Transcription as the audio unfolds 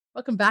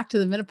Welcome back to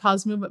the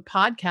Menopause Movement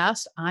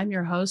podcast. I'm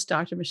your host,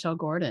 Dr. Michelle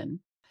Gordon.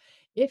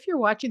 If you're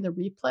watching the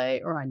replay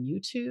or on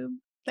YouTube,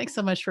 thanks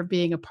so much for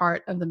being a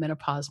part of the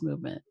Menopause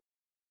Movement.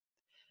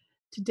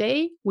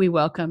 Today, we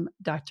welcome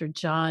Dr.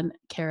 John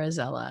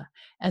Carrozzella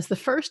as the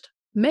first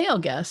male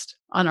guest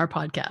on our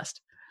podcast.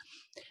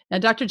 Now,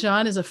 Dr.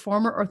 John is a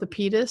former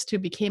orthopedist who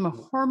became a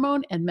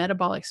hormone and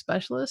metabolic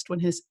specialist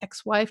when his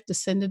ex-wife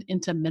descended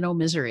into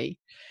meno-misery.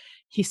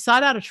 He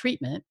sought out a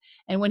treatment,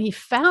 and when he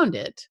found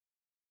it,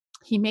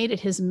 he made it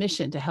his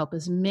mission to help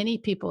as many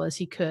people as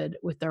he could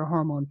with their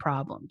hormone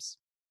problems.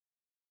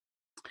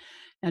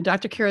 Now,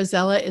 Dr.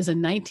 Carrozzella is a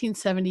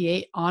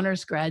 1978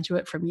 honors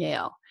graduate from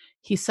Yale.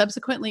 He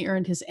subsequently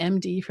earned his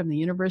MD from the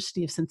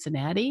University of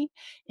Cincinnati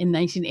in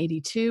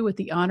 1982 with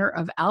the honor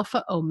of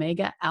Alpha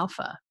Omega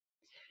Alpha.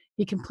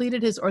 He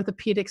completed his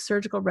orthopedic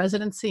surgical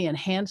residency and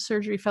hand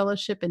surgery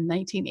fellowship in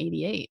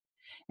 1988.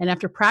 And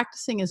after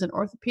practicing as an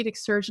orthopedic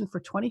surgeon for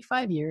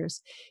 25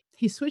 years,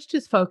 he switched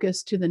his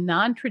focus to the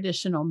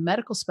non-traditional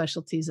medical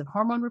specialties of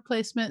hormone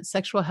replacement,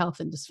 sexual health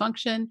and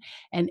dysfunction,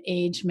 and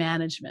age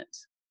management.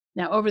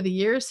 Now, over the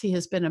years, he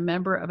has been a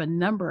member of a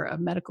number of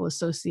medical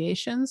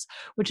associations,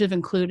 which have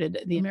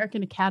included the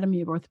American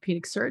Academy of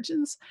Orthopedic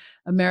Surgeons,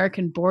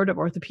 American Board of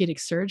Orthopedic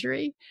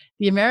Surgery,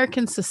 the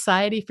American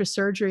Society for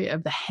Surgery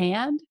of the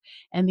Hand,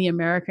 and the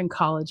American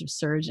College of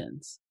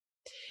Surgeons.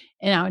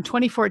 And now in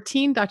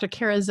 2014, Dr.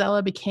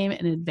 Carrozzella became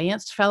an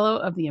advanced fellow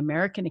of the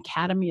American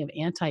Academy of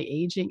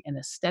Anti-Aging and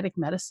Aesthetic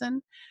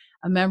Medicine,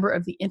 a member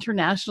of the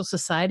International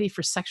Society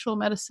for Sexual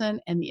Medicine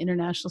and the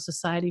International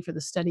Society for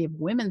the Study of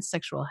Women's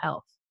Sexual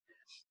Health.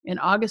 In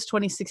August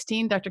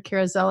 2016, Dr.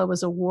 Carrozzella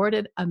was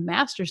awarded a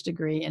master's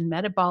degree in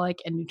metabolic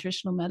and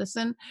nutritional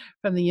medicine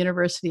from the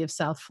University of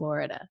South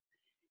Florida.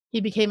 He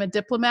became a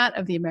diplomat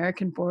of the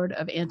American Board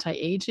of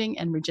Anti-Aging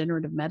and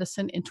Regenerative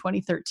Medicine in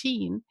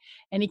 2013,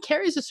 and he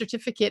carries a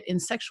certificate in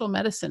sexual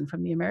medicine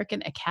from the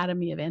American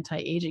Academy of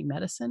Anti-Aging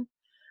Medicine,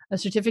 a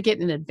certificate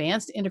in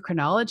advanced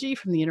endocrinology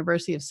from the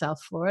University of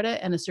South Florida,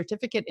 and a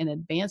certificate in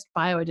advanced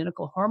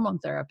bioidentical hormone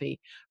therapy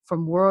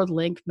from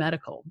WorldLink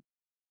Medical.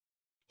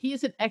 He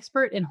is an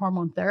expert in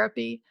hormone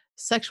therapy,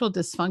 sexual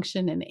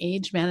dysfunction, and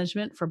age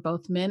management for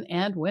both men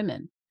and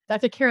women.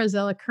 Dr.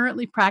 Carrozzella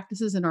currently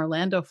practices in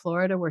Orlando,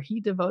 Florida, where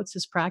he devotes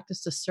his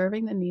practice to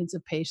serving the needs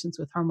of patients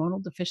with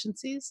hormonal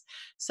deficiencies,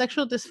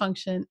 sexual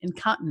dysfunction,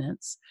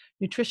 incontinence,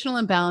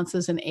 nutritional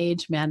imbalances, and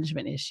age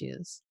management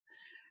issues.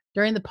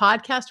 During the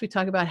podcast, we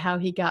talk about how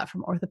he got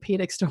from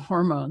orthopedics to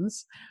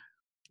hormones,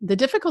 the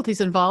difficulties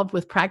involved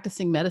with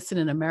practicing medicine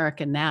in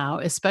America now,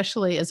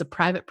 especially as a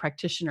private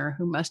practitioner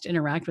who must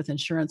interact with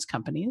insurance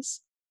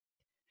companies,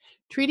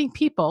 treating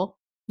people,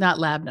 not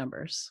lab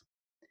numbers,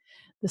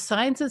 the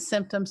signs and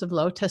symptoms of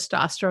low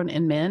testosterone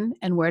in men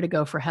and where to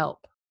go for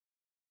help,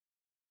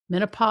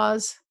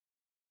 menopause,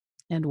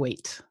 and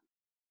weight.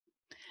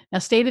 Now,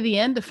 stay to the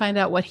end to find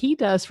out what he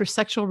does for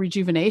sexual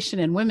rejuvenation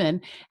in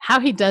women, how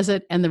he does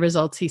it, and the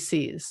results he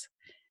sees.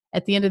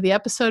 At the end of the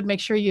episode,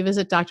 make sure you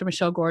visit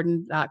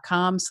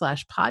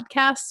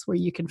drmichellegordon.com/podcasts, where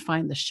you can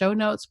find the show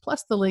notes,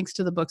 plus the links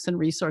to the books and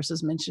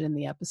resources mentioned in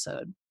the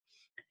episode.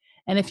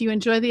 And if you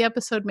enjoy the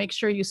episode, make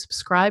sure you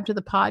subscribe to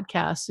the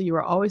podcast so you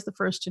are always the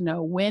first to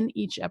know when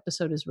each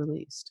episode is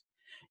released.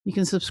 You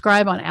can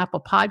subscribe on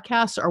Apple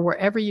Podcasts or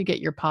wherever you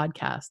get your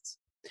podcasts.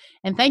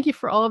 And thank you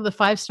for all of the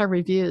 5-star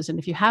reviews. And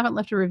if you haven't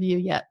left a review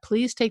yet,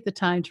 please take the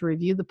time to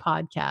review the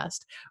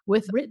podcast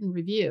with written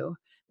review.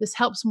 This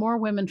helps more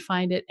women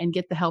find it and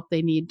get the help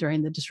they need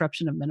during the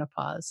disruption of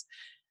menopause.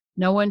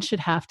 No one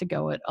should have to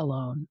go it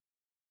alone.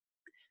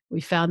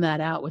 We found that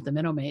out with the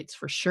Menomates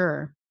for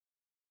sure.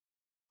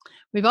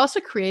 We've also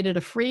created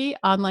a free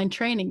online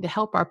training to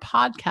help our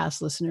podcast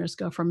listeners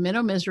go from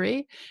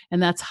meno-misery,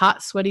 and that's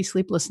hot, sweaty,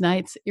 sleepless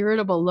nights,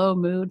 irritable, low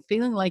mood,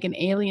 feeling like an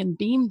alien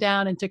beamed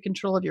down and took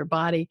control of your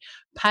body,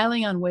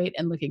 piling on weight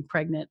and looking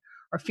pregnant,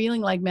 or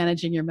feeling like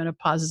managing your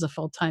menopause is a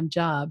full-time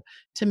job,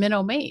 to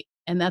Menomate.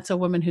 And that's a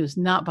woman who's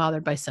not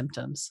bothered by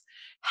symptoms,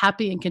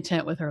 happy and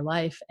content with her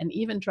life, and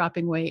even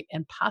dropping weight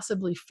and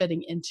possibly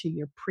fitting into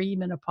your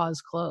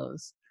pre-menopause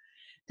clothes.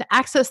 To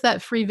access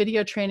that free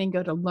video training,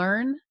 go to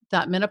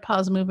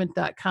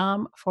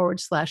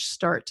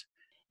learn.menopausemovement.com/start.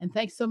 And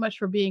thanks so much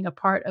for being a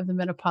part of the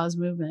Menopause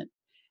Movement.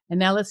 And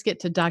now let's get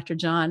to Dr.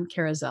 John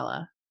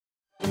Carrozzella.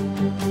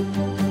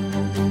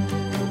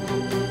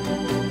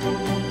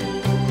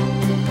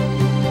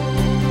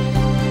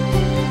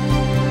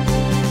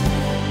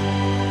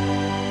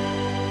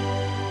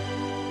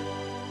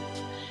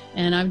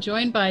 And I'm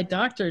joined by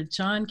Dr.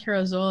 John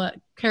Carrozzella.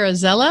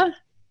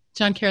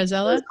 John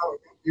Carrozzella?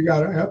 You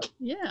got it, yep.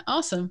 Yeah,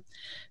 awesome.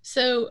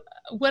 So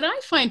what I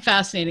find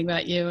fascinating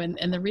about you, and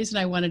the reason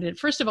I wanted it,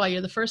 first of all,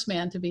 you're the first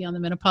man to be on the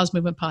Menopause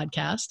Movement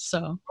podcast.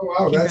 So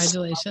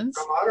congratulations.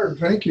 I'm honored.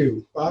 Thank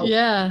you. Wow.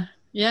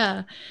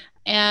 Yeah.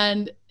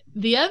 And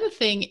the other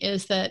thing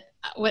is that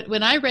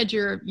when I read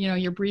your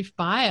brief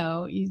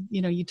bio,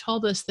 you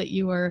told us that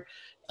you were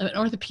an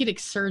orthopedic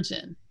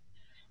surgeon.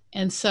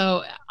 And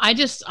so I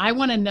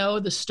want to know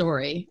the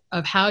story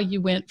of how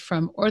you went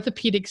from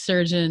orthopedic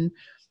surgeon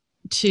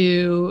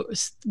to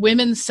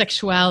women's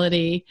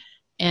sexuality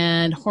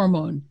and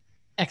hormone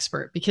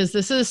expert, because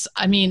this is,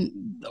 I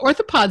mean,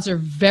 orthopods are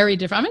very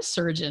different. I'm a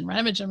surgeon, right?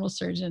 I'm a general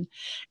surgeon.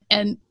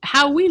 And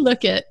how we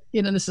look at,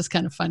 this is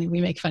kind of funny.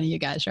 We make fun of you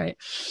guys, right?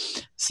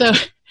 So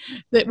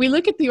that we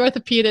look at the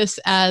orthopedists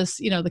as,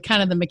 the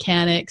kind of the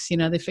mechanics,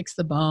 they fix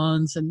the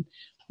bones and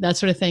that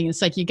sort of thing.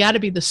 It's like, you got to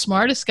be the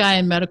smartest guy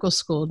in medical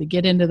school to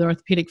get into the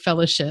orthopedic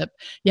fellowship.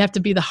 You have to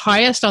be the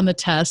highest on the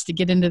test to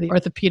get into the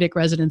orthopedic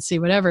residency,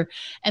 whatever.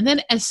 And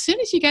then as soon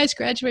as you guys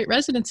graduate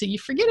residency, you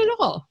forget it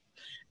all.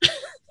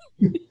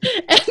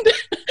 And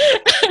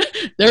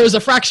there was a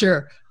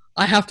fracture.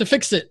 I have to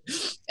fix it.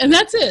 And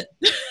that's it.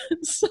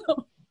 So,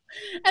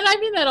 and I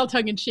mean that all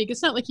tongue in cheek.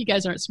 It's not like you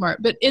guys aren't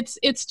smart, but it's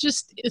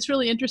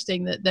really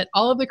interesting that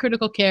all of the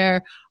critical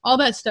care, all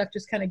that stuff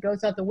just kind of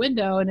goes out the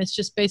window, and it's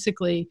just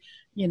basically,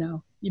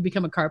 you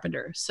become a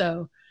carpenter.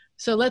 So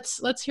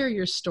let's hear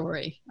your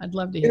story. I'd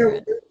love to hear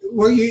it.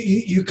 Well,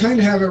 you kind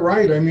of have it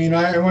right. I mean,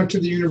 I went to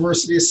the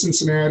University of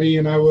Cincinnati,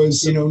 and I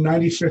was,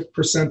 95th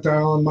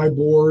percentile on my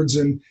boards,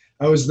 and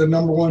I was the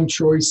number one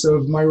choice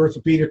of my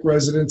orthopedic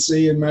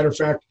residency. And matter of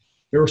fact,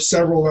 there were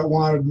several that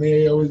wanted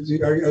me. I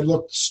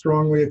looked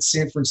strongly at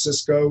San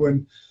Francisco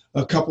and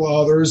a couple of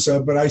others,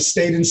 but I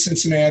stayed in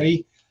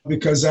Cincinnati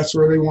because that's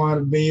where they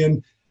wanted me.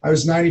 And I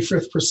was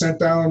 95th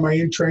percentile in my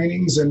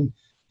in-trainings, and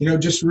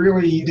just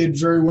really did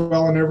very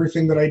well in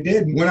everything that I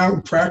did. Went out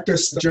and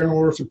practiced general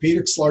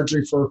orthopedics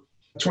largely for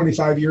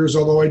 25 years,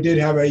 although I did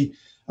have a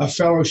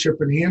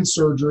fellowship in hand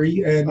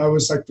surgery, and I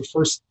was like the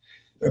first.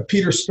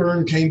 Peter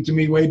Stern came to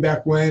me way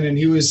back when, and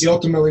he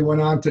ultimately went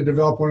on to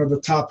develop one of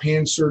the top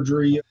hand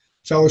surgery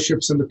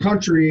fellowships in the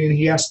country, and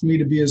he asked me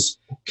to be his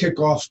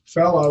kickoff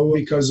fellow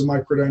because of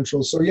my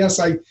credentials. So yes,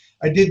 I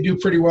did do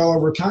pretty well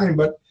over time,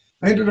 but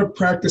I ended up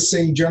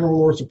practicing general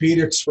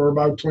orthopedics for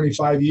about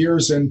 25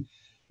 years and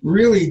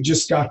really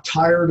just got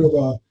tired of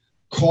the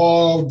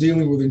call,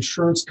 dealing with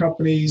insurance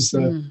companies,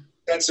 the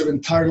sense of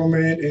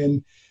entitlement,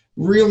 and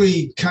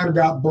really kind of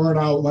got burnt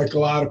out like a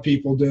lot of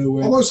people do.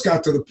 It almost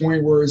got to the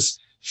point where it's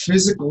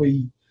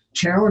physically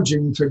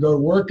challenging to go to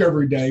work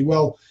every day.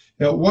 Well,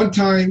 at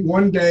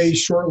one day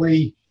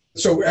shortly,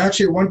 so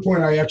actually at one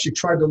point I actually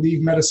tried to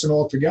leave medicine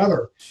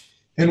altogether.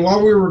 And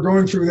while we were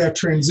going through that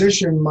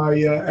transition, my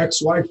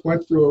ex-wife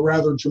went through a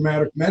rather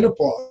dramatic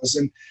menopause.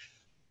 And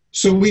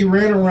so we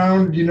ran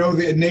around,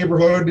 the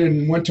neighborhood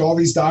and went to all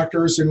these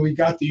doctors, and we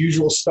got the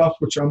usual stuff,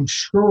 which I'm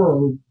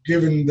sure,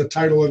 given the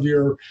title of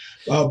your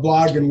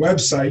blog and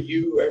website,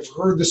 you have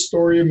heard the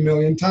story a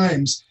million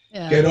times.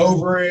 Yeah. Get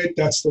over it.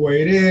 That's the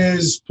way it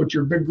is. Put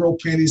your big girl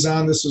panties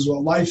on. This is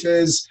what life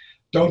is.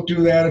 Don't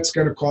do that. It's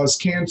going to cause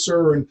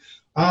cancer, and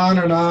on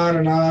and on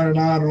and on and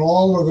on, and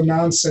all of the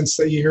nonsense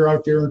that you hear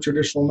out there in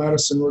traditional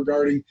medicine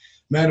regarding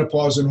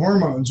menopause and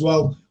hormones.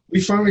 Well,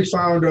 we finally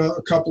found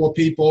a couple of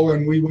people,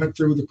 and we went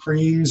through the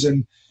creams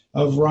and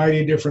a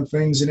variety of different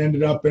things and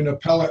ended up in a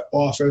pellet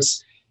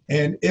office,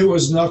 and it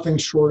was nothing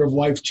short of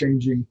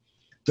life-changing.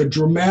 The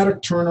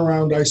dramatic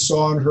turnaround I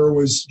saw in her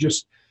was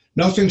just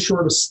nothing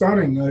short of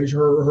stunning.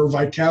 Her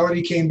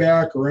vitality came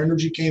back, her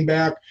energy came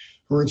back,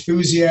 her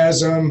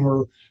enthusiasm,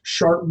 her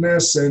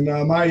sharpness, and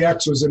my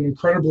ex was an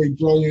incredibly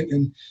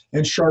brilliant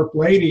and sharp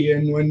lady,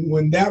 and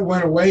when that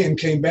went away and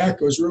came back,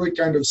 it was really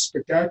kind of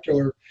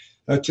spectacular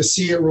to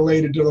see it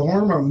related to the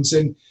hormones.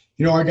 And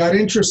I got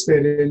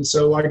interested, and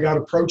so I got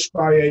approached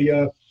by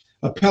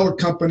a pellet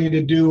company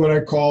to do what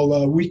I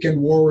call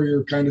weekend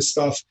warrior kind of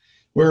stuff,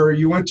 where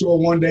you went to a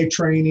one-day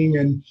training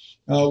and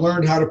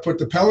learned how to put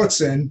the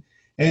pellets in.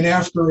 And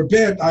after a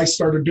bit, I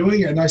started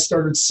doing it, and I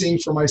started seeing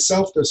for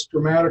myself this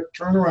dramatic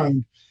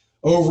turnaround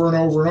over and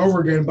over and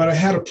over again. But I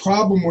had a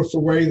problem with the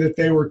way that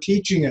they were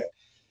teaching it.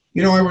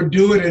 I would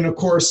do it, and of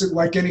course,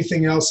 like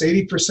anything else,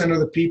 80% of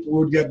the people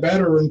would get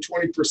better and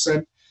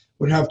 20%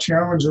 would have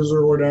challenges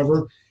or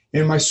whatever.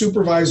 And my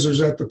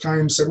supervisors at the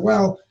time said,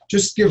 well,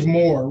 just give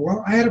more.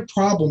 Well, I had a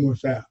problem with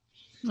that.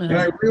 And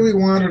I really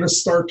wanted to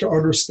start to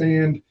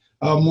understand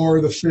more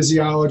of the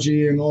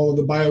physiology and all of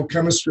the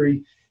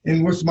biochemistry.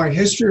 And with my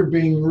history of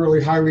being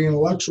really highly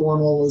intellectual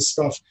and all this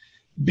stuff,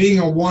 being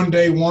a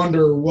one-day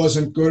wonder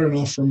wasn't good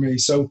enough for me.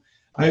 So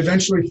I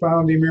eventually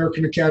found the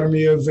American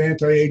Academy of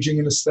Anti-Aging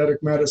and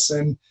Aesthetic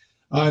Medicine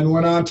and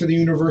went on to the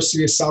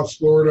University of South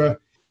Florida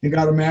and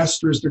got a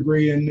master's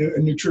degree in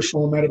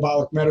nutritional and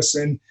metabolic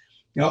medicine.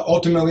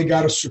 Ultimately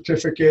got a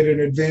certificate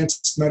in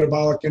advanced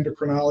metabolic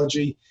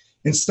endocrinology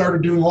and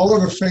started doing all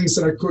of the things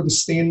that I couldn't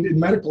stand in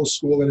medical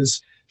school, that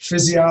is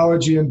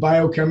physiology and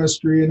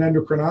biochemistry and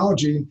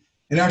endocrinology,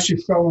 and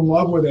actually fell in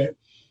love with it.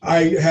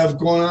 I have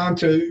gone on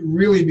to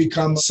really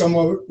become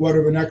somewhat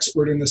of an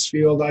expert in this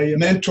field. I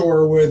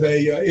mentor with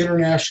a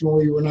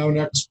internationally renowned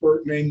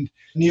expert named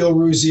Neil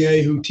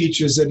Rouzier, who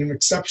teaches at an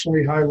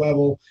exceptionally high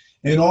level.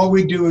 And all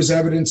we do is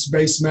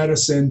evidence-based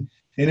medicine.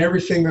 And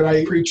everything that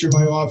I preach in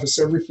my office,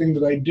 everything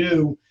that I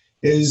do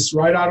is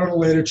right out of the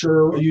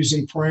literature,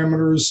 using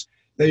parameters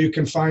that you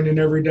can find in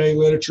everyday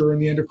literature, in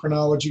the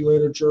endocrinology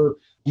literature,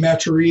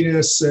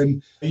 Maturitas,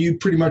 and you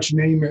pretty much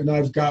name it, and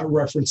I've got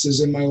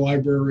references in my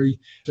library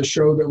to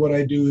show that what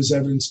I do is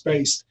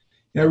evidence-based.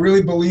 I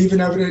really believe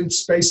in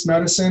evidence-based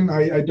medicine.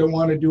 I don't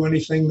want to do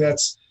anything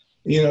that's,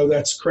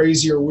 that's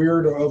crazy or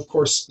weird. Of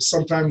course,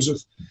 sometimes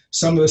with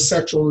some of the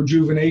sexual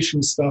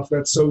rejuvenation stuff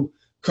that's so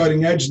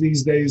cutting edge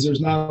these days,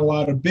 there's not a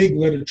lot of big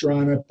literature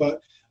on it,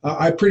 but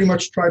I pretty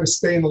much try to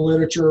stay in the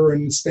literature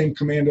and stay in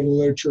command of the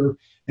literature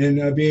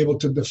and be able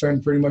to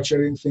defend pretty much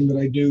anything that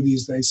I do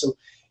these days. So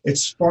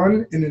it's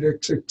fun and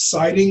it's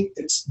exciting.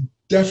 It's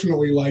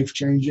definitely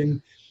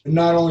life-changing,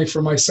 not only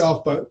for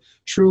myself, but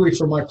truly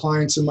for my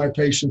clients and my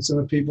patients and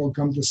the people who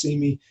come to see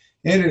me.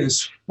 And it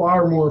is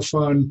far more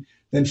fun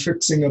than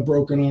fixing a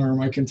broken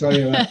arm, I can tell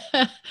you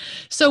that.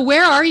 So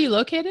where are you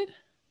located?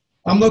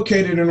 I'm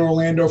located in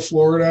Orlando,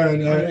 Florida,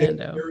 and in an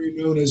Orlando.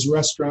 area known as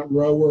Restaurant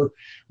Row. We're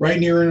right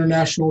near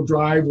International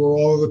Drive, where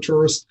all the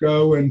tourists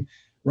go, and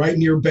right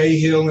near Bay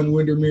Hill and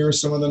Windermere,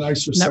 some of the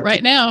nicer Not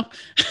right now.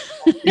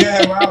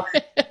 Yeah, well,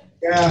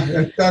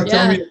 yeah.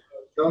 Yeah.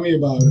 Tell me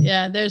about it.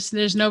 Yeah,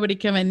 there's nobody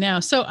coming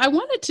now. So I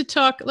wanted to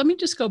talk, let me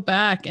just go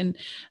back and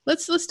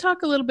let's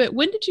talk a little bit.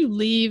 When did you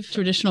leave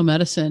traditional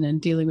medicine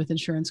and dealing with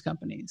insurance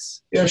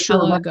companies? Yeah, sure.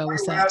 How long My ago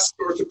was that? last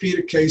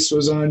orthopedic case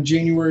was on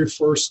January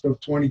 1st of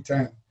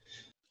 2010.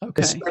 I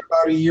Okay. spent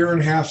about a year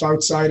and a half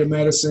outside of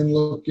medicine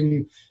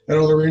looking at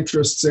other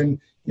interests. And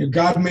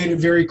God made it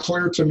very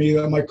clear to me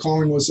that my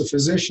calling was a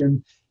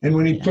physician. And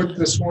when he put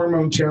this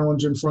hormone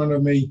challenge in front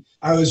of me,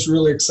 I was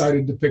really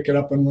excited to pick it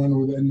up and run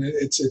with it. And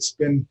it's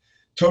been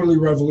totally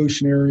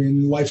revolutionary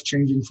and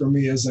life-changing for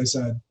me, as I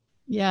said.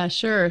 Yeah,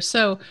 sure.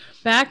 So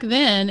back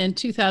then in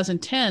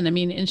 2010, I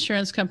mean,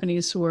 insurance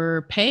companies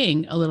were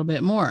paying a little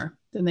bit more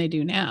than they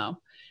do now.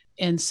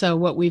 And so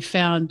what we've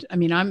found, I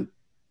mean, I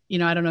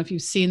don't know if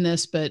you've seen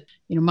this, but,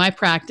 my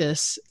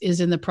practice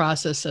is in the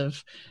process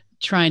of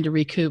trying to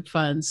recoup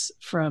funds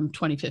from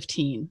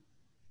 2015.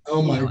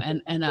 Oh my!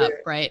 And up,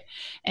 right?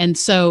 And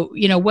so,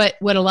 what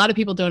a lot of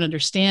people don't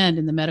understand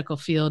in the medical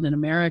field in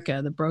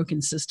America, the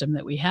broken system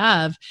that we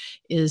have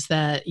is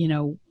that,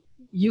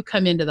 you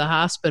come into the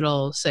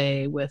hospital,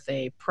 say, with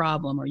a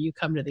problem, or you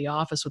come to the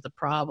office with a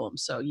problem.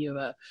 So you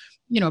have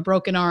a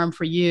broken arm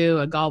for you,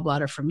 a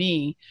gallbladder for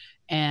me,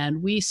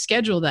 and we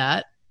schedule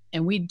that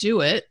and we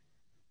do it.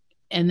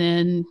 And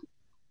then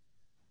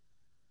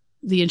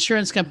the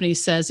insurance company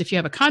says, if you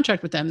have a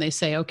contract with them, they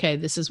say, okay,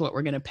 this is what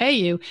we're going to pay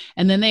you.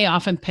 And then they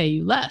often pay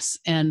you less.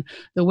 And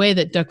the way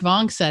that Duc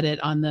Vong said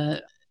it on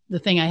the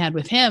thing I had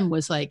with him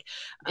was like,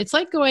 it's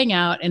like going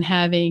out and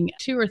having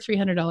 $200 or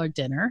 $300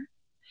 dinner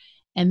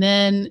and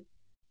then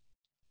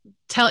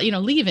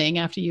leaving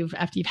after you've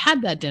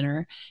had that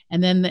dinner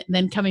and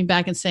then coming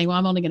back and saying, well,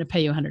 I'm only going to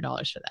pay you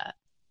 $100 for that.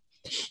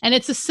 And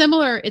it's a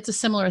similar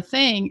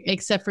thing,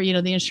 except for,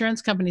 the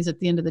insurance companies at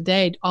the end of the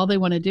day, all they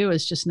want to do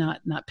is just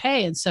not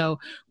pay. And so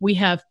we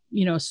have,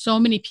 so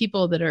many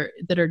people that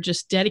are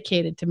just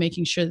dedicated to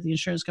making sure that the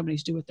insurance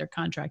companies do what they're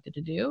contracted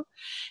to do.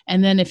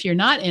 And then if you're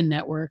not in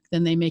network,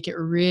 then they make it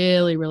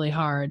really, really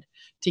hard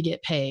to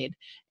get paid.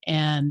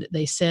 And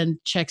they send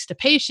checks to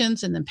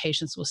patients, and then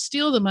patients will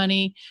steal the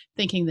money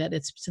thinking that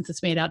since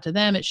it's made out to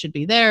them, it should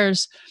be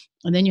theirs.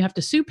 And then you have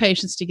to sue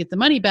patients to get the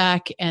money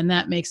back, and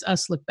that makes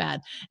us look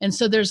bad. And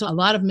so there's a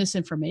lot of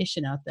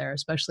misinformation out there,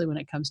 especially when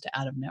it comes to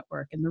out of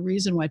network. And the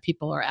reason why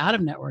people are out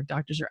of network,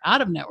 doctors are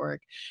out of network,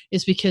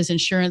 is because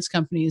insurance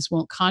companies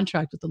won't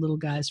contract with the little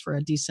guys for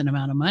a decent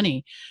amount of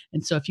money.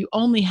 And so if you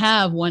only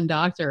have one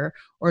doctor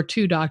or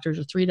two doctors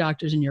or three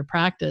doctors in your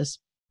practice,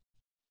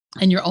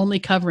 and you're only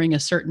covering a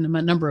certain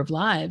number of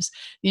lives,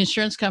 the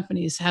insurance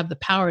companies have the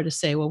power to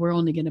say, well, we're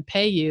only going to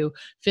pay you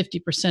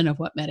 50% of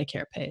what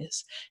Medicare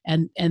pays.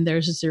 And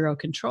there's zero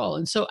control.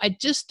 And so I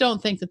just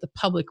don't think that the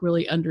public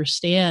really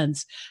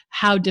understands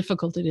how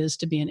difficult it is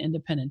to be an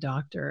independent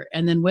doctor.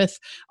 And then with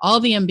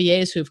all the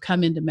MBAs who have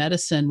come into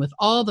medicine, with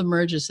all the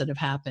mergers that have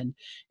happened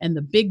and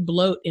the big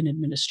bloat in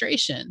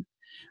administration,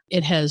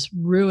 it has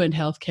ruined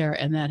healthcare.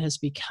 And that has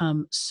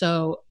become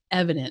so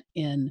evident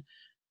in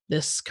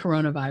this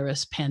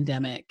coronavirus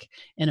pandemic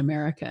in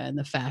America, and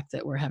the fact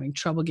that we're having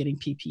trouble getting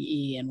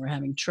PPE, and we're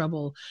having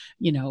trouble,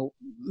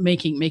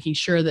 making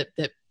sure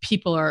that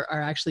people are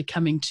actually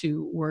coming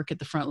to work at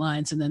the front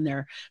lines, and then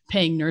they're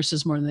paying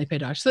nurses more than they pay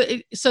doctors.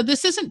 So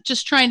this isn't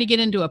just trying to get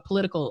into a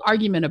political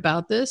argument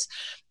about this,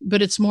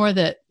 but it's more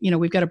that,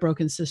 we've got a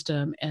broken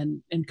system,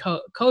 and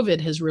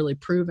COVID has really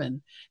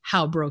proven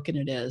how broken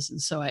it is.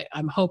 And so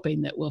I'm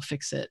hoping that we'll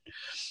fix it.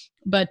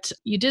 But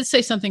you did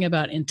say something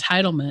about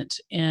entitlement.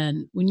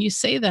 And when you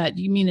say that,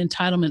 you mean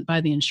entitlement by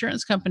the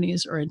insurance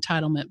companies or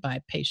entitlement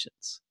by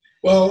patients?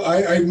 Well,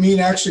 I mean,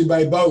 actually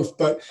by both,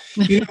 but,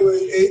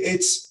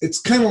 it's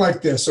kind of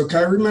like this. Okay.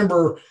 I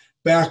remember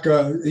back,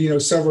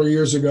 several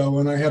years ago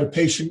when I had a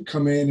patient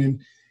come in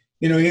and,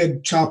 he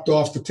had chopped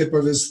off the tip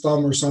of his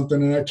thumb or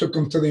something. And I took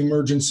him to the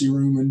emergency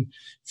room and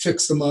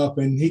fixed him up.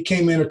 And he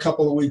came in a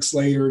couple of weeks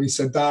later and he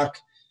said, Doc,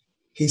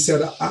 he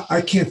said, I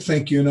can't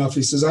thank you enough.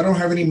 He says, I don't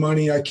have any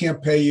money. I can't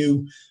pay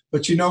you.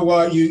 But you know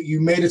what? You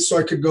made it so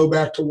I could go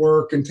back to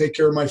work and take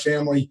care of my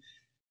family.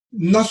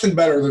 nothing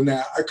better than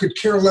that. I could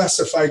care less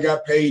if I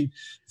got paid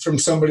from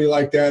somebody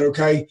like that,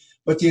 okay?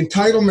 But the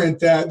entitlement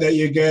that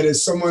you get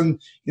is someone,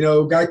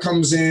 a guy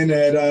comes in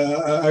at,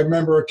 I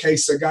remember a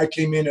case, a guy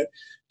came in at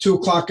 2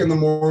 o'clock in the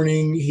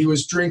morning. He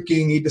was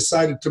drinking. He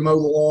decided to mow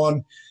the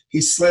lawn. He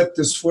slipped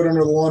his foot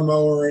under the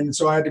lawnmower, and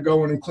so I had to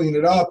go in and clean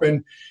it up.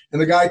 And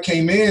the guy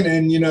came in,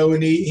 and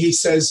and he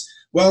says,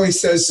 well, he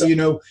says,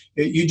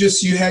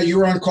 you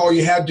were on call,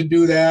 you had to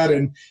do that,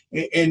 and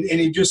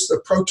he just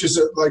approaches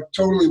it like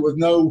totally with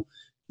no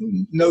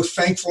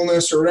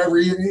thankfulness or whatever,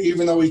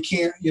 even though he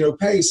can't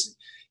pay.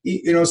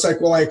 It's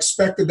like, well, I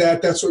expected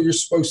that. That's what you're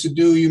supposed to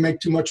do. You make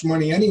too much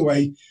money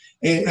anyway.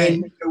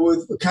 And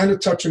with kind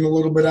of touching a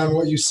little bit on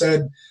what you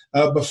said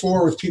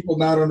before, with people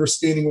not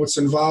understanding what's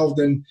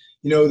involved in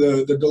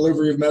the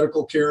delivery of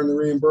medical care and the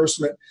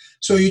reimbursement.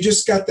 So you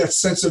just got that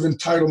sense of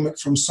entitlement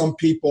from some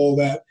people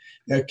that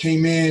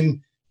came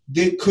in,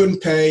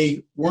 couldn't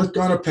pay, weren't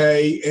going to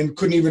pay, and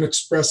couldn't even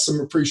express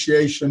some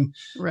appreciation.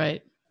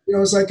 Right.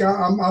 It's like,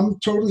 I'm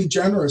totally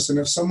generous. And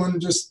if someone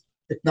just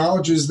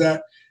acknowledges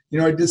that,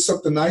 I did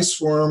something nice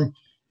for them,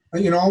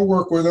 I'll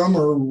work with them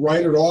or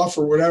write it off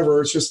or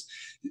whatever. It's just,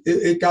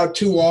 it got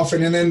too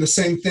often. And then the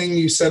same thing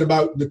you said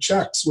about the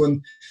checks.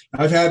 When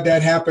I've had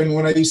that happen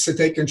when I used to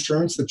take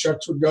insurance, the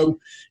checks would go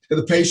to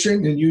the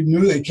patient and you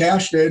knew they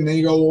cashed it, and then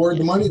you go, well, where'd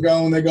the money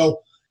go? And they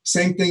go,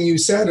 same thing you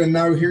said. And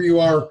now here you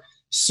are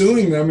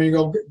suing them, and you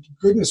go,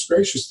 goodness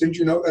gracious, didn't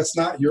you know that's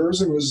not yours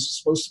and was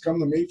supposed to come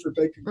to me for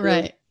taking care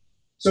of it?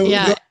 So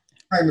those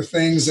kind of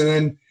things. And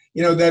then,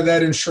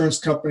 that insurance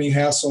company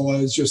hassle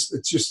it's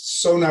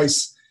just so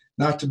nice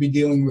not to be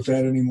dealing with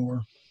that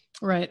anymore.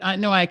 Right. I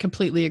know, I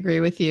completely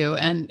agree with you.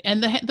 And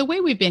the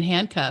way we've been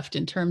handcuffed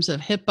in terms of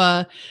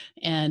HIPAA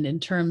and in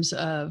terms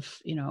of,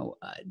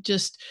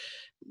 just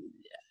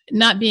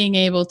not being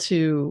able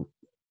to,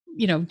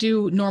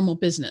 do normal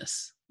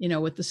business,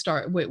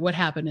 with what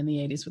happened in the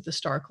 80s with the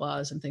Star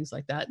Clause and things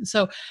like that. And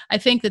so I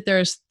think that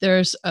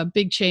there's a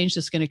big change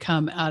that's going to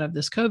come out of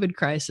this COVID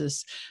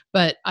crisis,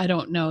 but I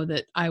don't know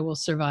that I will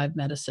survive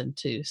medicine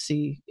to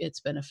see its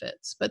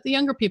benefits, but the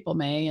younger people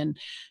may. And,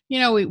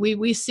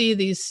 we see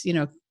these,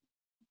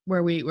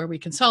 where we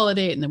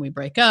consolidate and then we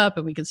break up,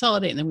 and we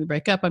consolidate and then we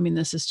break up. I mean,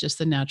 this is just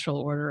the natural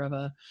order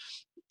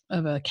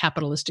of a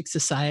capitalistic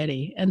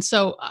society. And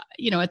so,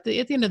 at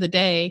the end of the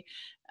day,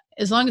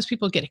 as long as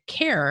people get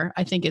care,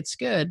 I think it's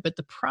good. But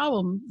the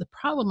problem,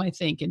 I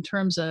think, in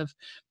terms of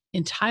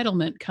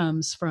entitlement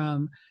comes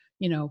from,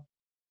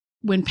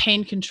 when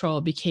pain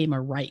control became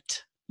a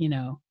right,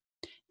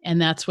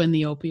 and that's when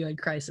the opioid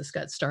crisis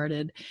got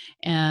started.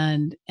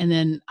 And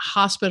then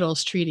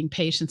hospitals treating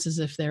patients as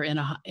if they're in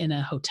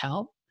a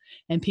hotel,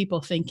 and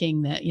people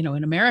thinking that,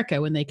 in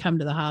America, when they come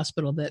to the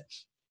hospital,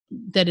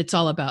 that it's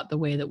all about the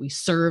way that we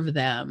serve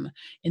them,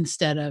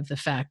 instead of the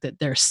fact that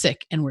they're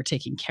sick and we're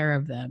taking care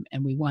of them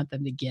and we want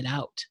them to get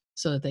out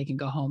so that they can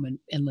go home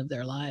and live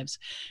their lives.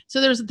 So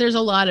there's a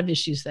lot of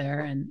issues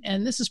there,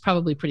 and this is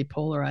probably pretty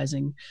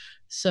polarizing.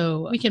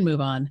 So we can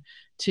move on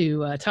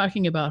to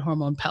talking about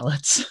hormone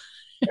pellets.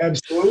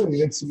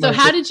 Absolutely. So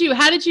how did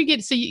you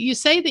get, so you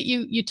say that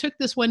you took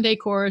this 1-day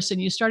course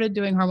and you started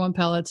doing hormone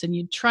pellets, and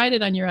you tried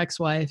it on your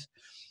ex-wife,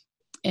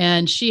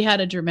 and she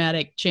had a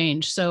dramatic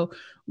change. So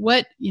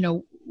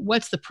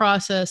what's the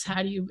process?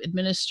 How do you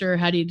administer?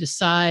 How do you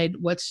decide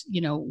what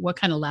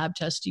kind of lab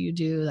tests do you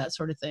do? That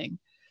sort of thing.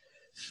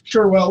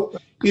 Sure. Well,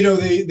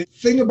 the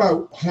thing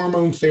about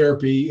hormone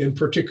therapy, and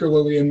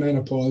particularly in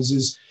menopause,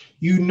 is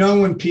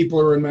when people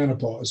are in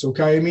menopause.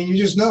 Okay. I mean, you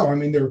just know. I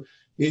mean, they're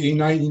in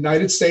the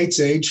United States,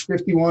 age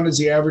 51 is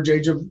the average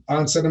age of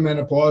onset of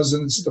menopause,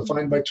 and it's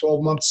defined by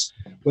 12 months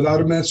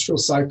without a menstrual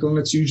cycle, and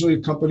it's usually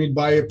accompanied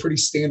by a pretty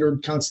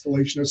standard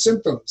constellation of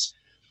symptoms.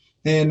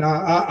 And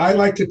I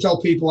like to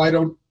tell people I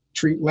don't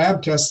treat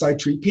lab tests, I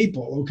treat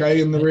people,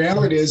 okay? And the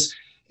reality is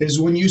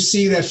when you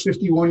see that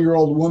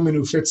 51-year-old woman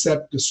who fits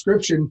that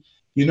description,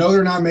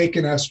 they're not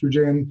making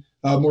estrogen,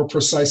 more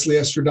precisely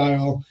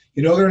estradiol.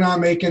 They're not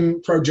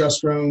making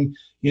progesterone.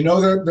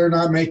 They're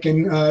not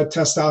making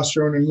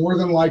testosterone, and more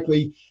than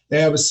likely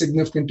they have a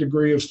significant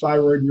degree of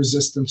thyroid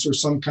resistance or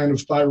some kind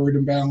of thyroid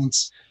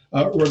imbalance,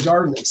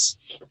 regardless.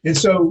 And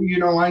so,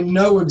 I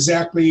know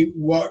exactly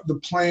what the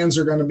plans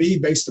are going to be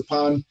based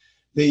upon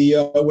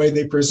the way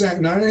they present.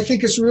 And I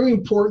think it's really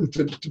important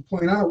to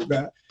point out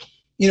that,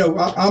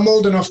 I'm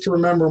old enough to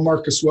remember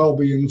Marcus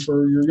Welby, and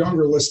for your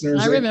younger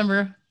listeners, I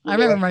remember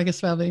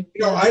Marcus Welby.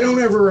 I don't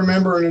ever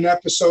remember in an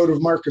episode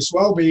of Marcus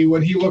Welby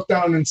when he looked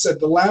down and said,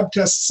 the lab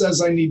test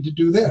says I need to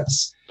do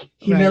this.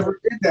 He never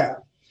did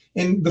that.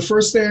 And the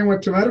first day I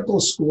went to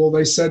medical school,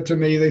 they said to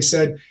me,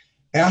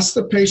 ask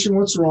the patient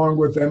what's wrong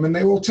with them, and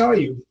they will tell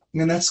you.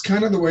 And that's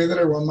kind of the way that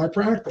I run my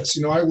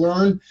practice. I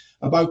learn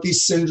about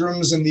these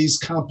syndromes and these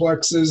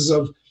complexes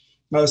of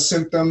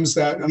symptoms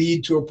that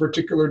lead to a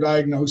particular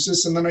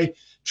diagnosis. And then I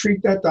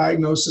treat that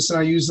diagnosis, and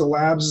I use the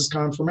labs as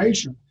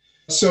confirmation.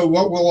 So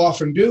what we'll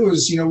often do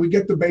is, we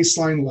get the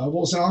baseline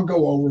levels, and I'll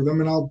go over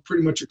them, and I'll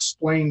pretty much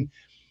explain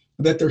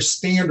that they're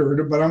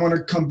standard, but I want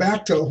to come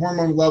back to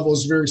hormone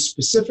levels very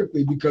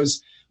specifically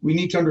because we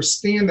need to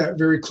understand that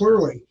very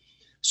clearly.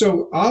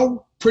 So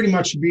I'll pretty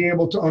much be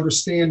able to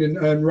understand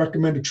and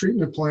recommend a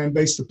treatment plan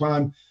based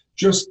upon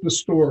just the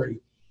story.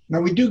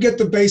 Now, we do get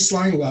the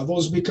baseline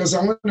levels because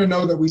I want to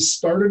know that we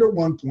started at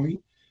one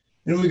point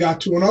and we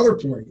got to another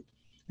point.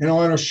 And I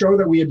want to show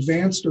that we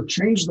advanced or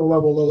changed the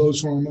level of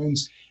those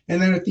hormones.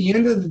 And then at the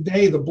end of the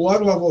day, the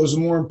blood level is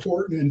more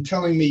important in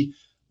telling me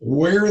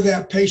where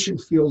that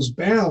patient feels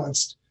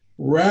balanced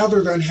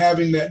rather than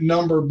having that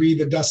number be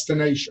the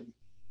destination.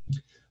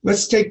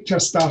 Let's take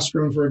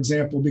testosterone, for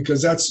example,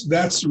 because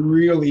that's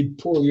really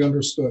poorly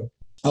understood.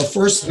 I'll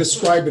first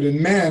describe it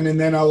in men, and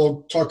then I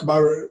will talk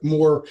about it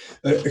more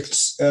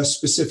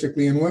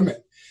specifically in women.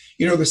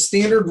 You know, the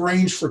standard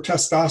range for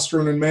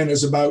testosterone in men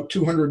is about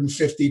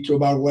 250 to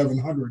about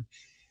 1100.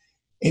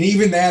 And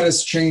even that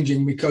is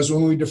changing because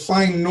when we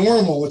define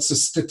normal, it's a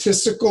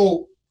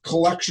statistical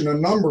collection of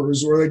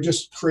numbers where they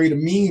just create a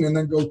mean and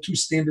then go 2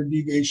 standard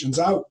deviations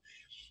out.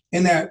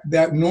 And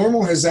that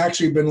normal has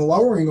actually been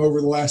lowering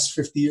over the last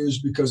 50 years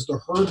because the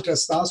herd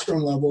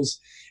testosterone levels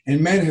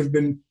in men have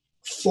been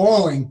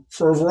falling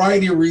for a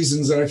variety of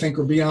reasons that I think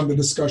are beyond the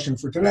discussion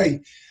for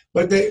today.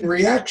 But the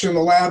reaction,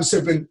 the labs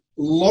have been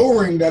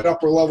lowering that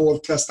upper level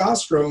of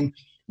testosterone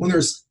when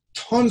there's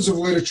tons of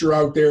literature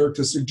out there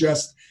to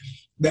suggest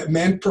that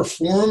men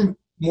perform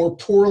more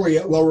poorly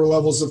at lower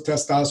levels of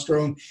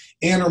testosterone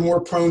and are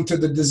more prone to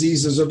the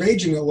diseases of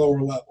aging at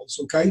lower levels,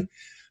 okay?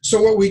 So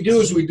what we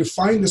do is we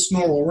define this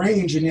normal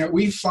range, and yet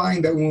we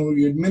find that when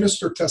we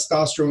administer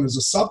testosterone as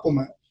a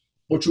supplement,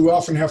 which we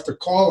often have to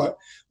call it,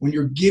 when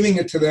you're giving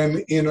it to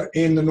them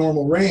in the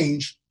normal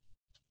range,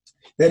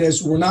 that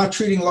is, we're not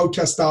treating low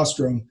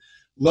testosterone.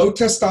 Low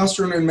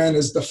testosterone in men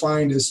is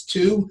defined as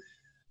 2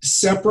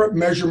 separate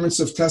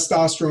measurements of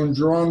testosterone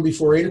drawn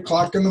before 8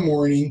 o'clock in the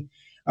morning,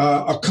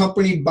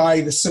 accompanied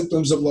by the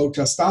symptoms of low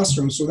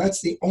testosterone. So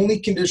that's the only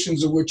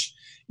conditions of which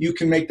you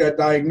can make that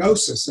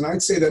diagnosis. And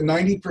I'd say that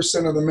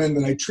 90% of the men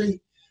that I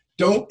treat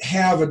don't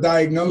have a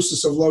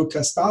diagnosis of low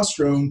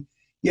testosterone,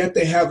 yet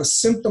they have a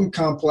symptom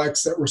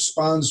complex that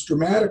responds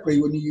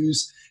dramatically when you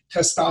use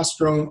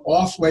testosterone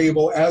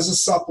off-label as a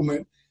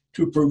supplement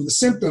to improve the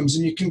symptoms.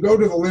 And you can go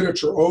to the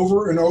literature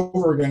over and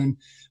over again,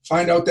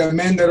 find out that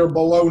men that are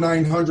below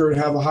 900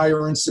 have a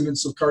higher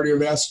incidence of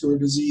cardiovascular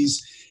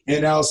disease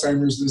and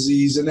Alzheimer's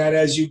disease, and that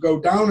as you go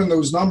down in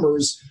those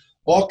numbers,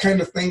 all kind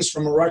of things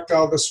from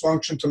erectile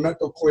dysfunction to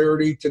mental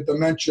clarity to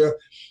dementia,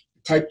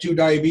 type 2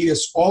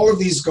 diabetes, all of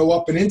these go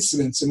up in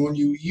incidence. And when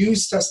you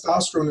use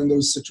testosterone in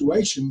those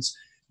situations,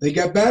 they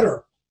get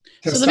better.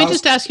 So let me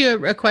just ask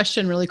you a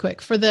question really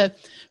quick. For the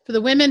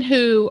women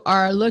who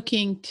are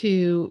looking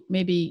to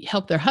maybe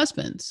help their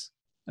husbands,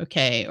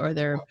 okay, or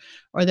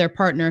their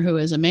partner who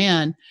is a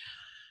man,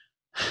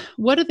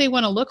 what do they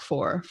want to look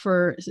for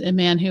a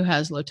man who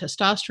has low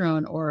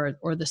testosterone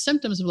or the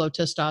symptoms of low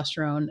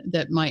testosterone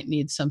that might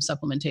need some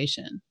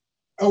supplementation?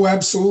 Oh,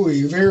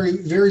 absolutely. Very,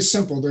 very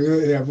simple.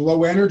 They have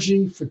low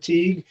energy,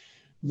 fatigue.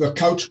 The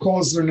couch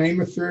calls their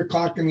name at 3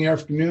 o'clock in the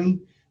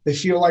afternoon. They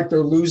feel like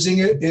they're losing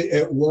it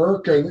at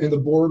work, in the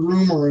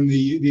boardroom, or in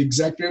the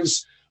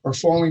executives are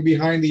falling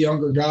behind the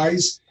younger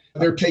guys.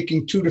 They're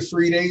taking 2 to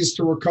 3 days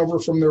to recover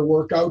from their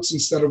workouts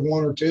instead of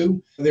 1 or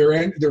 2.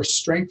 Their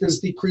strength is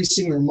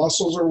decreasing. Their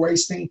muscles are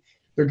wasting.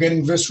 They're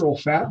getting visceral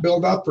fat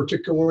buildup,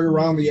 particularly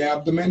around the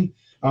abdomen.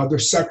 Their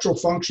sexual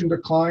function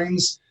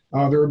declines.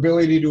 Their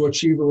ability to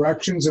achieve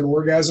erections and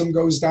orgasm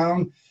goes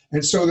down.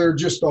 And so they're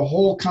just a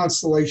whole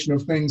constellation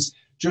of things.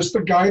 Just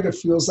a guy that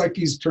feels like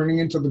he's turning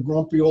into the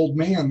grumpy old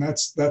man.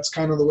 That's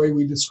kind of the way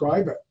we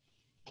describe it.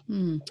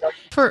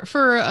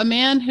 For a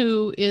man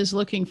who is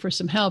looking for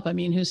some help, I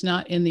mean, who's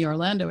not in the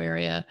Orlando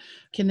area,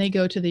 can they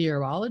go to the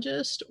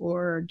urologist,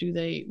 or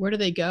where do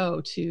they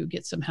go to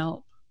get some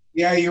help?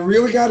 Yeah, you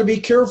really got to be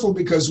careful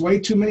because way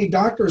too many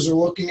doctors are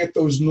looking at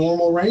those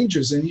normal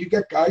ranges, and you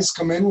get guys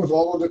come in with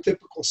all of the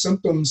typical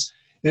symptoms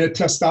and a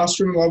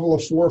testosterone level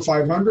of 400 or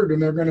 500,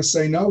 and they're going to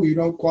say, no, you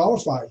don't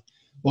qualify.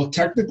 Well,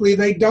 technically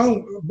they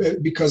don't,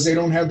 because they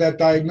don't have that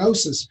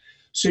diagnosis.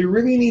 So you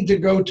really need to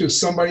go to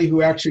somebody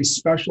who actually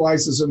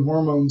specializes in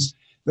hormones,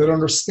 that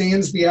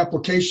understands the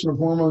application of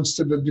hormones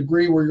to the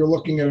degree where you're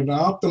looking at an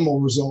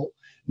optimal result,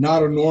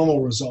 not a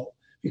normal result.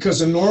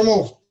 Because a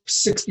normal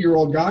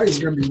 60-year-old guy is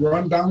going to be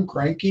run down,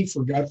 cranky,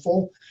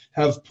 forgetful,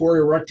 have poor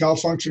erectile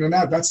function, and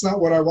that's not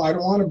what I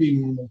don't want to be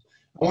normal.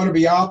 I want to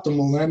be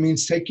optimal. That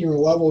means taking your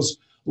levels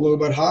a little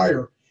bit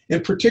higher.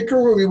 And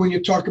particularly when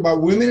you talk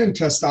about women and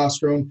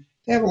testosterone,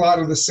 they have a lot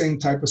of the same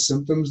type of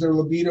symptoms. Their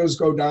libidos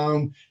go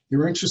down,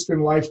 their interest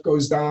in life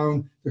goes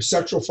down, their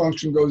sexual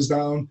function goes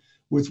down.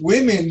 With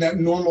women, that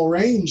normal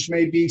range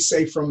may be,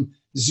 say, from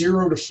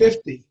 0 to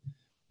 50.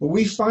 But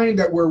we find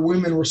that where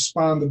women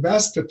respond the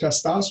best to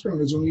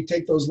testosterone is when we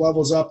take those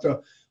levels up to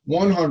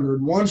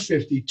 100,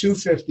 150,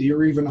 250,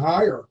 or even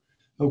higher.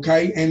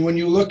 Okay, and when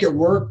you look at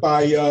work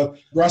by a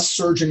breast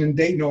surgeon in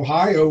Dayton,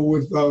 Ohio,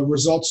 with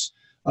results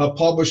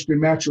published in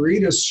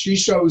Maturitas, she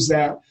shows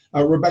that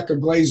Rebecca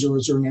Glazer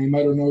is her name.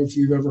 I don't know if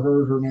you've ever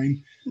heard her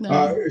name.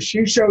 No.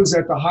 She shows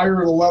that the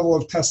higher the level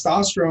of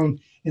testosterone,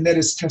 and that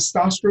is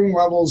testosterone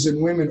levels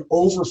in women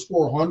over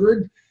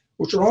 400,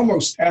 which are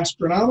almost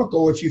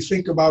astronomical if you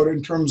think about it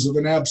in terms of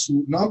an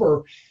absolute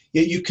number,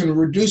 yet you can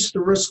reduce the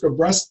risk of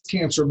breast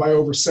cancer by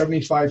over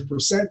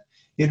 75%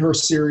 in her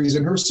series.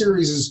 And her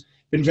series has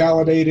been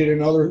validated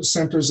in other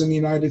centers in the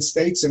United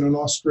States and in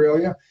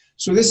Australia.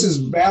 So this is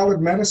valid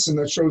medicine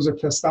that shows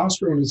that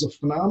testosterone is a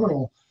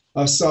phenomenal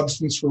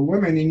substance for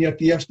women, and yet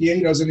the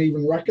FDA doesn't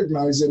even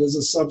recognize it as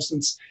a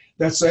substance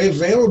that's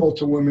available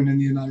to women in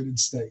the United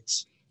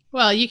States.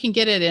 Well, you can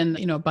get it in,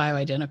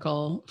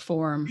 bioidentical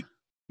form.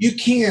 You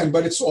can,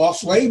 but it's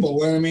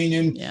off-label. And I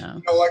mean, Yeah.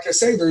 like I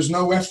say, there's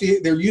no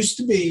FDA. There used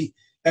to be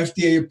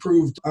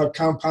FDA-approved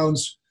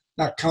compounds,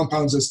 not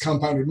compounds as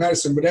compounded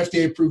medicine, but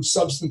FDA-approved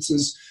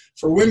substances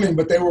for women,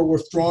 but they were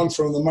withdrawn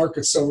from the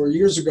market several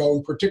years ago,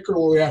 and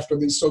particularly after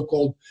the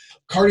so-called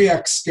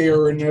cardiac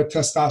scare in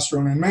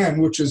testosterone in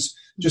men, which is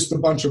just a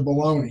bunch of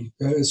baloney,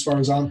 as far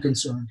as I'm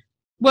concerned.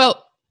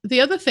 Well, the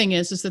other thing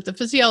is that the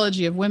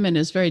physiology of women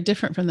is very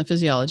different from the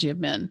physiology of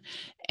men.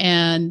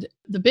 And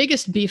the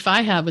biggest beef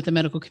I have with the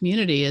medical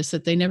community is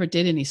that they never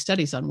did any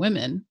studies on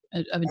women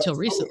until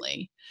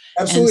recently.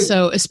 Absolutely. And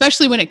so,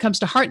 especially when it comes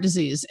to heart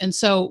disease. And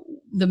so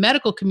the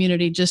medical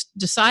community just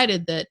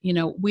decided that,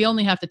 we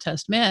only have to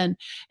test men.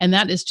 And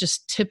that is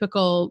just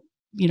typical,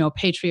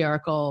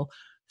 patriarchal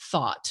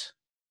thought.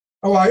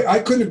 Oh, I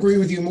couldn't agree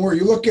with you more.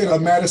 You look at a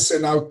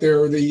medicine out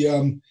there,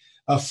 the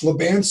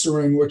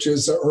flibanserin, which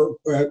is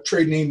a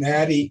trade name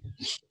Addyi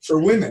for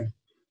women.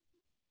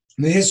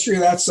 And the history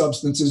of that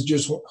substance is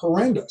just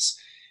horrendous.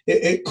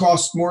 It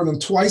cost more than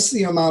twice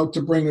the amount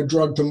to bring a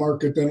drug to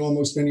market than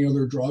almost any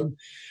other drug.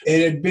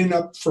 It had been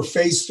up for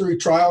phase 3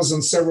 trials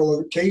on several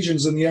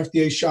occasions, and the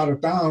FDA shot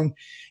it down.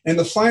 And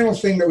the final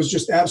thing that was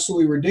just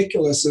absolutely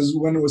ridiculous is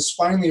when it was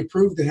finally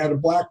approved, it had a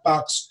black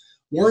box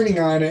warning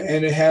on it,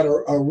 and it had a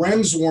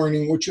REMS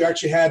warning, which you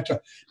actually had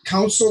to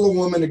counsel a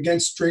woman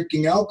against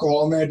drinking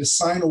alcohol, and they had to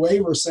sign a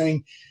waiver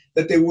saying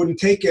that they wouldn't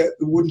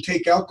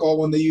take alcohol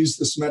when they used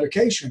this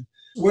medication.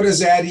 What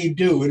does Addyi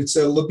do? It's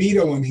a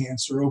libido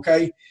enhancer,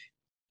 okay?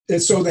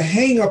 And so the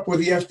hang up with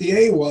the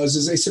FDA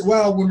is they said,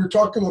 well, when you're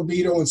talking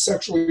libido and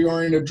sexually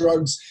oriented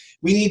drugs,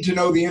 we need to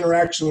know the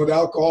interaction with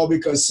alcohol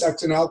because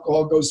sex and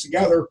alcohol goes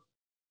together.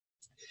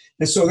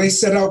 And so they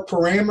set out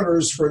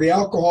parameters for the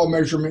alcohol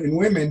measurement in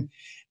women.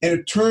 And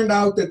it turned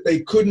out that they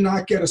could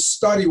not get a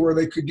study where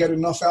they could get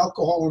enough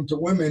alcohol into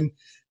women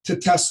to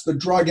test the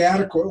drug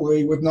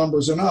adequately with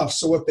numbers enough.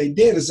 So what they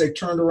did is they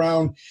turned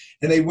around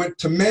and they went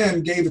to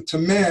men, gave it to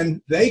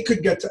men. They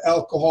could get to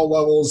alcohol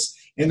levels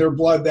in their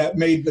blood that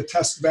made the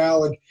test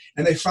valid.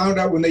 And they found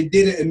out when they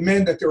did it in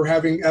men that they were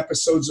having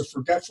episodes of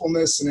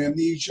forgetfulness and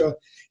amnesia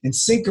and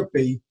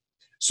syncope.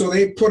 So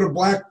they put a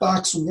black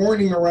box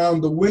warning around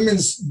the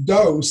women's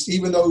dose,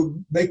 even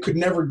though they could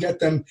never get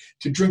them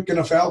to drink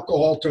enough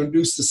alcohol to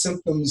induce the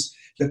symptoms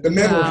that the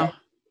men were having.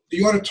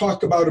 You want to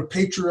talk about a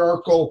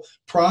patriarchal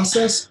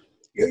process?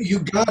 You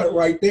got it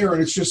right there.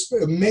 And it's just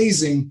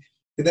amazing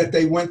that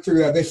they went through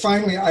that. They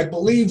finally, I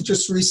believe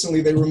just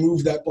recently, they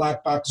removed that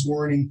black box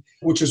warning,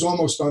 which is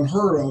almost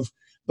unheard of.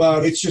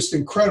 But it's just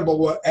incredible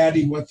what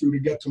Addyi went through to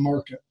get to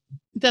market.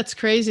 That's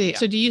crazy.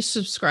 So do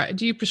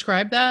you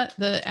prescribe that,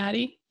 the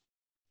Addyi?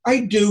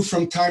 I do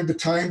from time to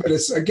time, but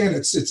it's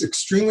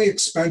extremely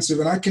expensive,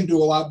 and I can do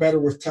a lot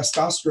better with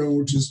testosterone,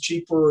 which is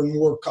cheaper and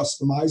more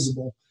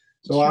customizable.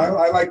 So sure.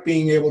 I like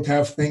being able to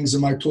have things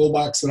in my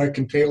toolbox that I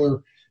can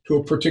tailor to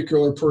a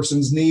particular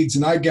person's needs,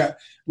 and I get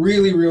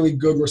really, really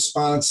good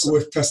response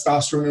with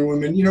testosterone in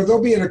women.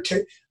 There'll be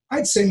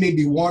I'd say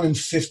maybe 1 in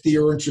 50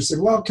 are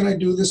interested. Well, can I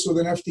do this with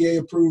an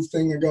FDA-approved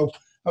thing? I go,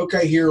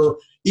 okay, here.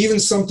 Even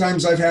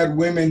sometimes I've had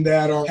women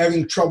that are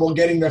having trouble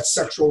getting that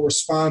sexual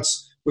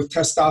response with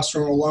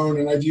testosterone alone,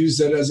 and I've used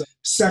it as a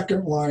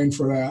second line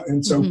for that.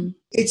 And so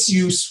it's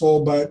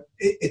useful, but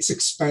it's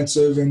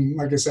expensive, and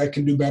like I said, I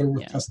can do better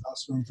with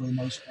testosterone for the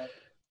most part.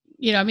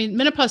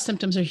 Menopause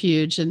symptoms are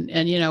huge,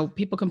 and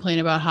people complain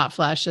about hot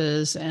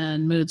flashes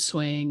and mood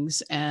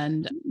swings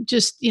and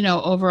just,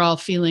 overall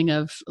feeling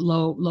of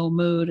low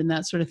mood and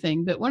that sort of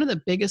thing. But one of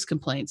the biggest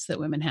complaints that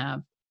women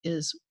have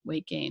is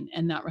weight gain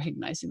and not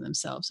recognizing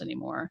themselves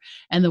anymore.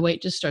 And the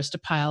weight just starts to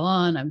pile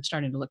on. I'm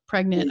starting to look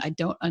pregnant. I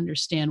don't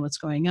understand what's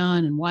going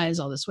on and why is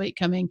all this weight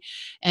coming?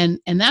 And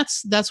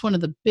that's one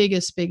of the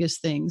biggest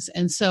things.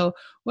 And so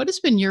what has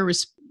been your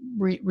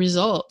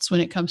results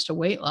when it comes to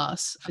weight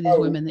loss for these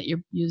women that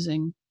you're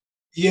using?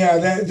 Yeah,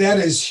 that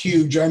is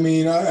huge. I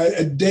mean,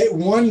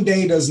 one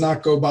day does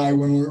not go by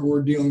when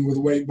we're dealing with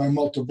weight by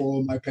multiple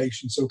of my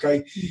patients,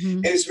 okay? Mm-hmm.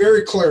 And it's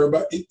very clear.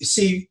 But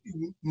see,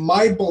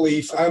 my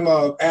belief, I'm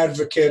an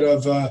advocate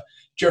of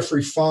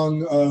Jeffrey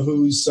Fung,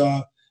 who's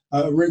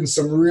written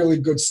some really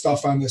good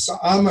stuff on this.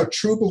 I'm a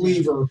true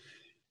believer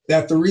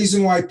that the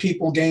reason why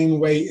people gain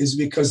weight is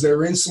because their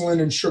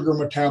insulin and sugar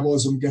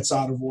metabolism gets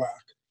out of whack.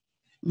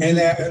 And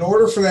that in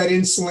order for that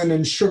insulin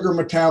and sugar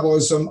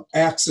metabolism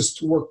axis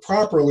to work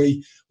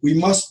properly, we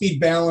must be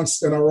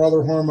balanced in our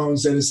other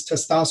hormones, that is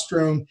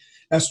testosterone,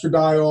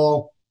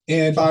 estradiol,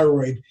 and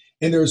thyroid.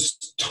 And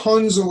there's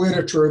tons of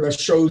literature that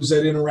shows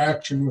that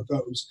interaction with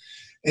those.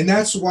 And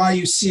that's why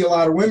you see a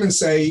lot of women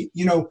say,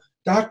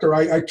 doctor,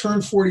 I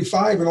turned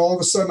 45 and all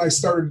of a sudden I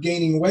started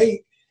gaining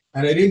weight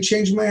and I didn't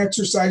change my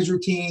exercise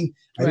routine.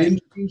 I Right.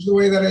 didn't change the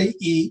way that I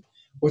eat.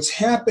 What's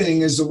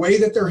happening is the way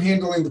that they're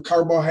handling the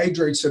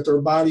carbohydrates that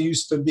their body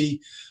used to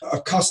be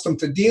accustomed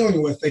to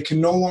dealing with, they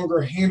can no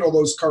longer handle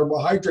those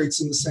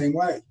carbohydrates in the same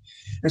way.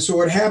 And so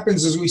what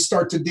happens is we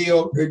start to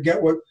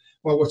get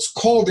what's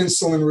called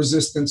insulin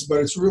resistance, but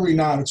it's really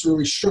not. It's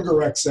really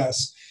sugar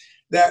excess.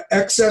 That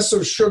excess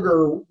of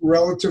sugar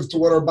relative to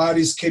what our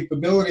body's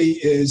capability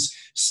is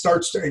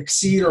starts to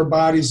exceed our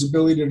body's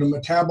ability to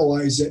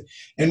metabolize it.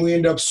 And we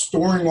end up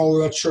storing all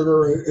of that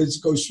sugar. It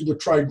goes through the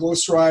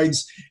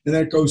triglycerides and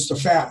then it goes to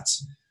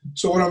fats.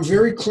 So what I'm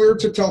very clear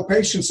to tell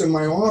patients in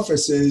my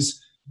office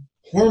is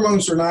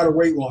hormones are not a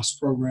weight loss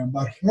program,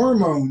 but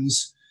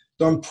hormones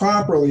done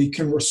properly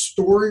can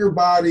restore your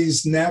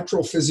body's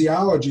natural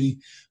physiology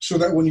so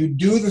that when you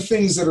do the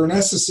things that are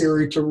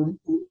necessary to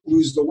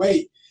lose the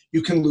weight,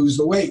 you can lose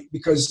the weight.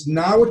 Because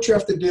now what you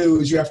have to do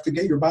is you have to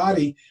get your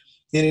body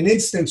in an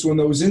instance when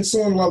those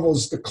insulin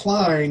levels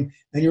decline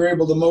and you're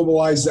able to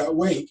mobilize that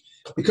weight.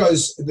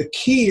 Because the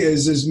key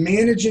is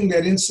managing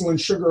that insulin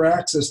sugar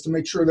axis to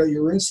make sure that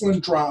your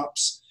insulin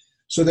drops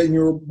so that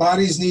your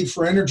body's need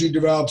for energy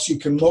develops, you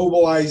can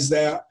mobilize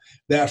that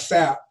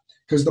fat.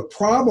 Because the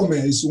problem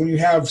is when you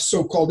have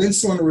so-called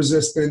insulin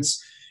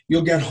resistance,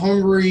 you'll get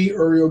hungry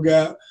or you'll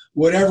get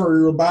whatever,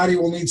 your body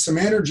will need some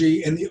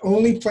energy. And the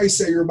only place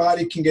that your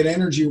body can get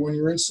energy when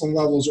your insulin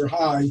levels are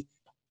high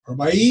are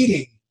by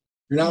eating.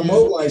 You're not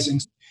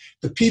mobilizing.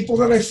 The people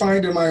that I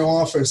find in my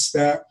office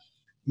that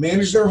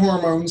manage their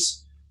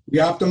hormones, we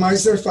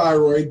optimize their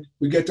thyroid,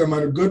 we get them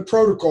on a good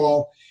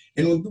protocol,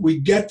 and we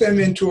get them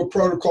into a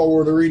protocol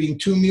where they're eating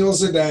 2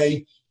 meals a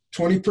day,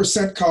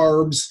 20%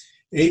 carbs,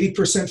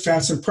 80%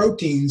 fats and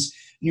proteins.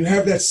 You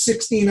have that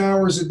 16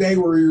 hours a day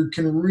where you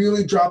can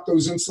really drop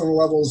those insulin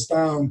levels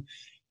down.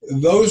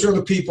 Those are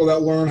the people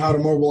that learn how to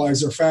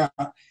mobilize their fat.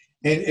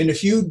 And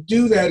if you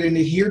do that and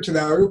adhere to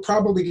that, you'll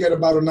probably get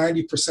about a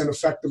 90%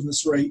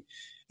 effectiveness rate.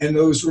 And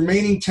those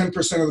remaining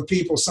 10% of the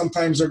people,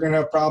 sometimes they're going to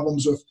have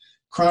problems with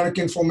chronic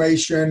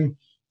inflammation,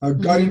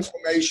 gut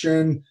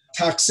inflammation,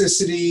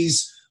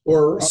 toxicities,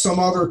 or some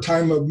other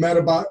type of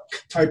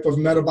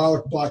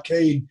metabolic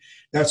blockade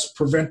that's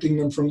preventing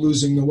them from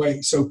losing the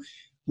weight. So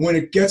when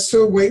it gets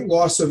to weight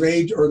loss of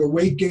age or the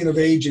weight gain of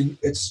aging,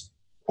 it's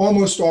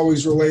almost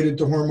always related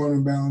to hormone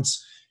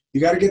imbalance. You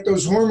got to get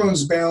those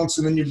hormones balanced,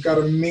 and then you've got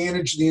to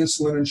manage the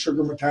insulin and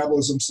sugar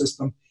metabolism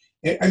system.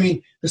 I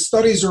mean, the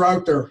studies are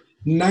out there.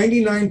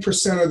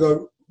 99% of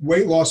the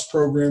weight loss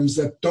programs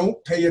that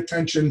don't pay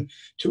attention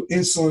to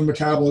insulin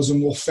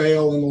metabolism will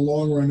fail in the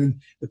long run, and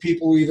the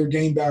people will either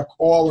gain back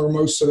all or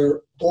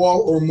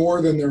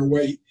more than their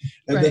weight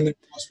and then they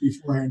lost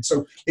beforehand.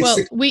 So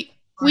it's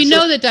we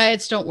know that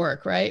diets don't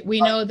work, right? We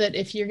know that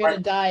if you're going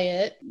to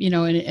diet,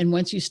 and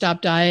once you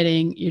stop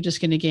dieting, you're just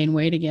going to gain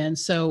weight again.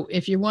 So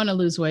if you want to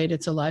lose weight,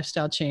 it's a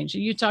lifestyle change.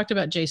 You talked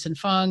about Jason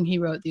Fung. He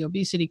wrote the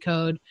Obesity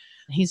Code.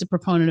 He's a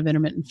proponent of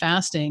intermittent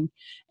fasting.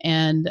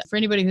 And for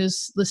anybody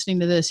who's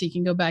listening to this, you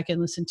can go back and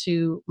listen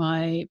to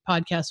my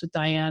podcast with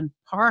Diane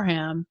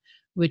Parham,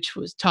 which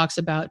talks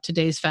about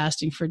today's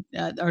fasting for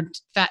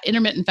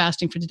intermittent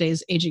fasting for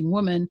today's aging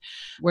woman,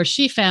 where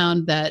she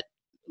found that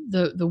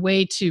the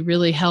way to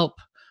really help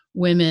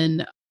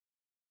women,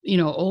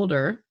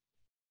 older,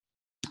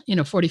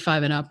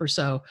 45 and up or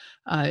so,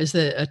 is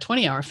a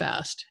 20-hour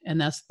fast.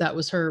 And that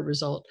was her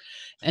result.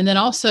 And then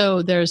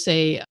also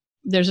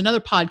there's another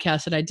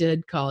podcast that I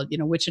did called,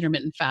 which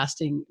intermittent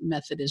fasting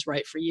method is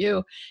right for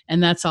you.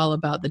 And that's all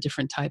about the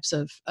different types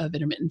of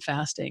intermittent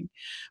fasting.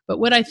 But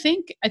what I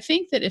think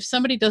that if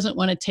somebody doesn't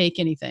want to take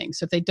anything,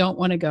 so if they don't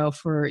want to go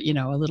for,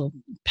 a little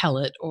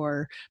pellet,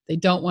 or they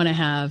don't want to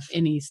have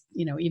any,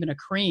 even a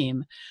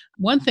cream,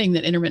 one thing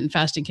that intermittent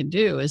fasting can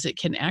do is it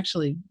can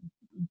actually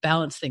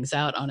balance things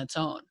out on its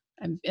own.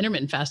 And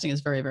intermittent fasting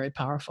is very, very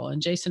powerful.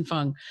 And Jason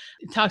Fung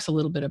talks a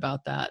little bit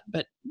about that.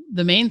 But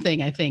the main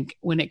thing, I think,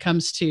 when it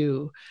comes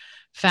to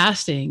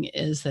fasting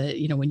is that,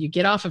 when you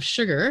get off of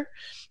sugar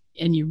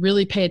and you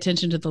really pay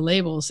attention to the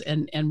labels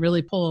and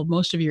really pull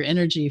most of your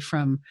energy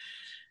from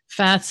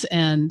fats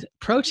and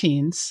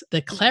proteins,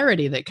 the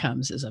clarity that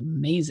comes is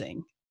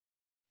amazing.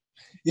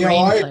 Yeah,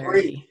 I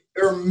agree.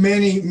 There are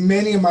many,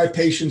 many of my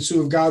patients who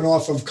have gotten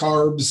off of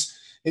carbs,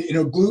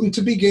 gluten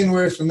to begin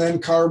with, and then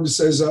carbs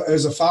as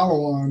a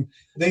follow-on.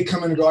 They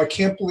come in and go, I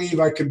can't believe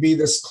I could be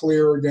this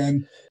clear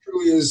again. It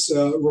really is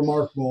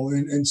remarkable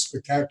and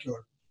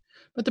spectacular.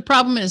 But the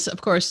problem is,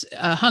 of course,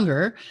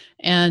 hunger,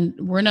 and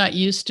we're not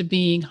used to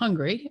being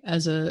hungry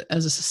as a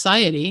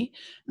society.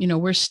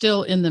 We're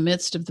still in the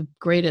midst of the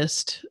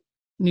greatest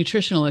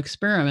nutritional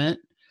experiment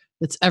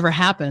that's ever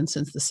happened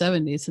since the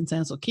 70s, since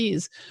Ansel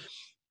Keys.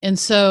 And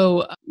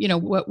so,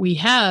 what we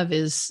have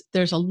is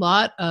there's a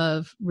lot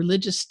of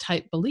religious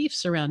type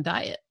beliefs around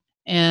diet.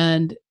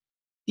 And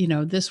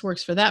this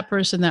works for that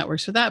person, that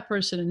works for that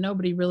person, and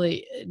nobody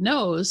really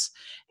knows.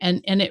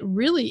 And it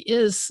really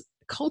is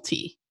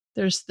culty.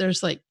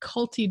 There's like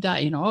culty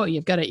diet, oh,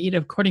 you've got to eat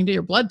according to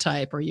your blood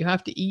type, or you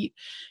have to eat,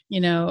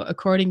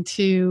 according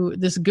to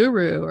this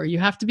guru, or you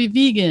have to be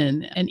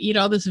vegan and eat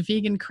all this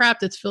vegan crap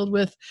that's filled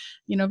with,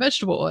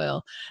 vegetable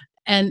oil.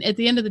 And at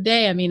the end of the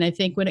day, I mean, I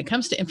think when it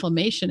comes to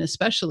inflammation,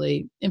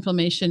 especially,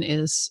 inflammation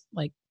is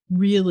like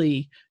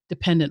really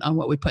dependent on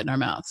what we put in our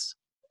mouths.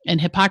 And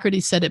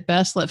Hippocrates said it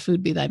best, let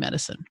food be thy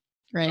medicine,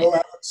 right? Oh,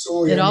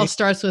 absolutely. It all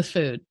starts with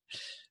food.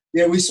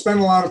 Yeah, we spend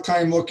a lot of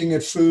time looking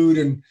at food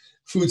and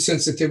food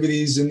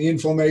sensitivities and the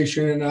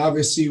inflammation. And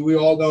obviously, we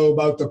all know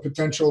about the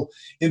potential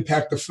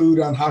impact of food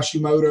on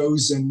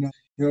Hashimoto's. And,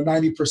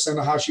 90%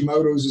 of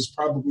Hashimoto's is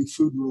probably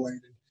food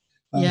related.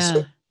 So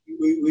Yeah.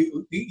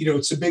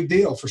 it's a big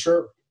deal for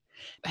sure.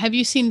 Have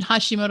you seen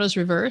Hashimoto's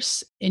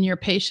reverse in your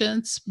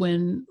patients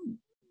when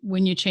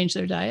you change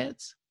their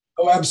diets?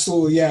 Oh,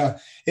 absolutely. Yeah.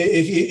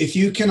 If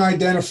you can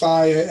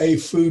identify a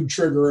food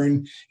trigger,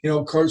 and,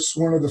 of course,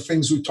 one of the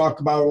things we talk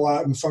about a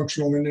lot in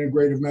functional and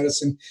integrative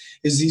medicine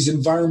is these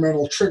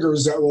environmental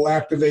triggers that will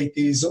activate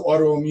these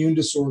autoimmune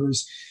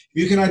disorders.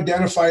 If you can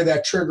identify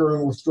that trigger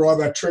and withdraw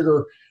that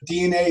trigger,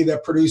 DNA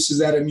that produces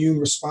that immune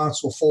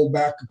response will fold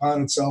back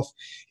upon itself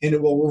and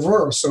it will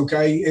reverse,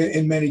 okay,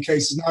 in many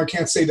cases. Now, I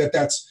can't say that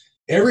that's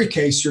every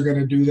case you're going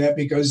to do that,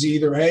 because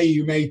either A,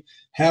 you may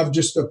have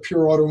just a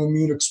pure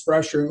autoimmune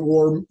expression,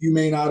 or you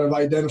may not have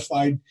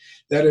identified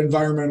that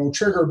environmental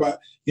trigger. But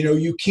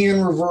you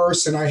can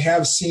reverse, and I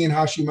have seen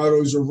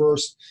Hashimoto's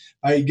reversed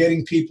by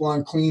getting people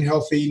on clean,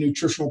 healthy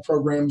nutritional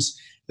programs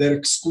that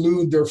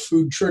exclude their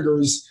food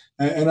triggers.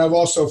 And I've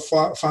also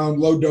found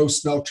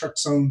low-dose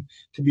naltrexone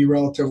to be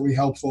relatively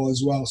helpful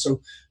as well.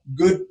 So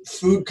good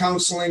food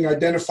counseling,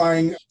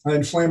 identifying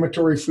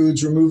inflammatory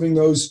foods, removing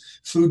those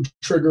food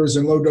triggers,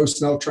 and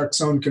low-dose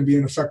naltrexone can be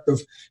an effective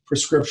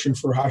prescription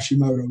for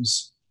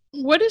Hashimoto's.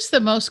 What is the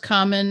most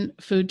common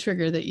food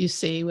trigger that you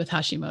see with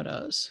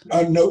Hashimoto's?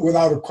 No,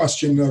 without a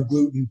question,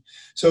 gluten.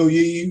 So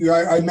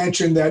I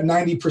mentioned that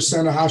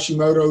 90% of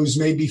Hashimoto's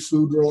may be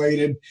food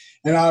related,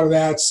 and out of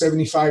that,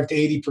 75 to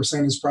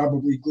 80% is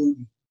probably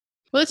gluten.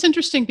 Well, it's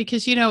interesting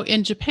because,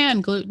 in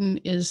Japan, gluten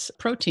is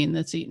protein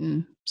that's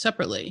eaten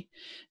separately.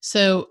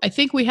 So I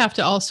think we have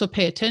to also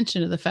pay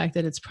attention to the fact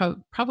that it's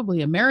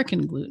probably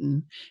American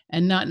gluten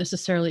and not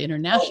necessarily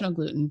international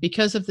gluten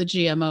because of the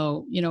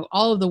GMO,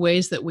 all of the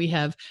ways that we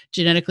have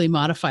genetically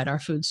modified our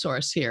food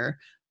source here.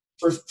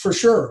 For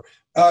sure.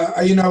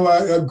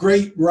 A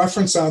great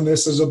reference on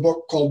this is a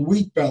book called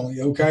Wheat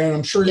Belly. Okay. And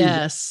I'm sure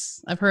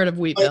Yes, I've heard of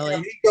Wheat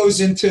Belly.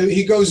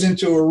 He goes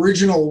into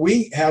original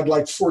wheat had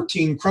like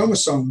 14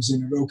 chromosomes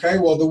in it. Okay.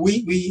 Well, the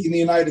wheat we eat in the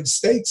United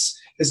States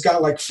has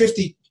got like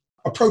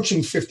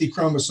approaching 50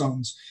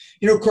 chromosomes.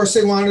 Of course,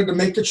 they wanted to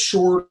make it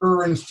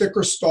shorter and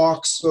thicker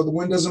stalks so the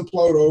wind doesn't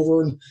blow it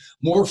over, and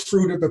more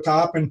fruit at the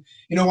top. And,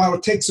 while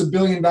it takes $1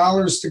 billion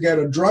to get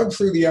a drug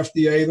through the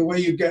FDA, the way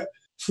you get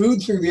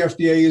food through the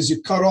FDA is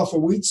you cut off a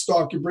wheat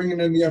stalk, you bring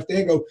it in the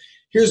FDA, go,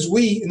 here's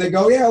wheat. And they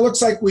go, yeah, it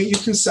looks like wheat, you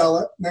can sell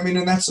it. I mean,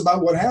 and that's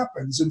about what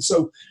happens. And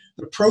so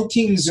the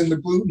proteins in the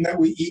gluten that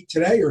we eat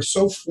today are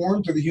so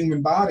foreign to the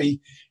human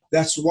body.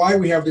 That's why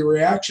we have the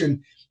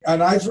reaction.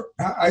 And I've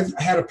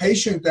had a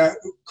patient that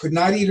could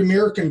not eat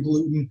American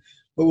gluten,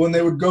 but when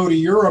they would go to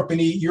Europe and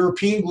eat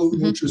European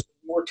gluten, which was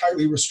more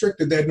tightly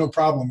restricted, they had no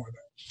problem with it.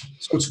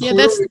 So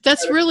it's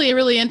that's really a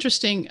really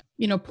interesting,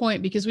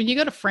 point, because when you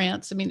go to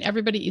France, I mean,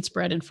 everybody eats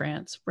bread in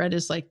France. Bread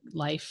is like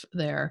life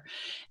there,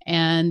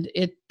 and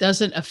it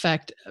doesn't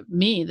affect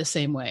me the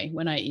same way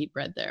when I eat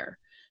bread there.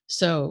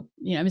 So,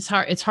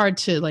 it's hard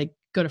to like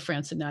go to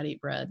France and not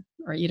eat bread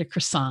or eat a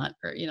croissant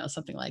or,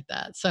 something like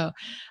that. So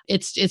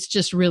it's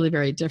just really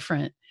very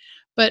different.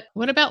 But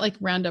what about like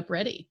Roundup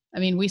Ready? I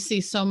mean, we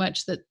see so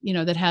much that,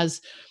 that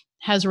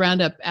has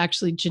Roundup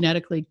actually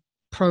genetically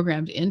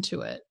programmed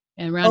into it.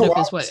 And Roundup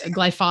is what,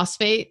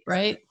 glyphosate,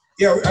 right?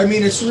 Yeah, I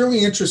mean, it's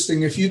really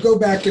interesting. If you go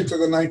back into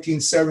the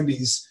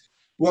 1970s,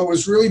 what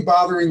was really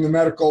bothering the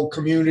medical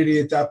community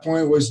at that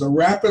point was the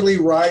rapidly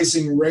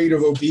rising rate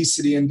of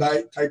obesity and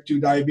type 2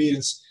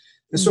 diabetes.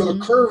 And so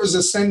the curve is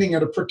ascending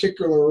at a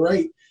particular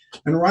rate.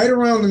 And right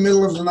around the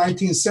middle of the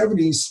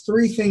 1970s,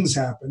 three things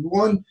happened.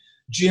 One,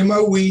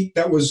 GMO wheat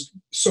that was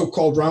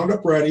so-called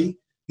Roundup Ready,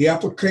 the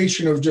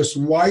application of just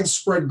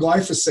widespread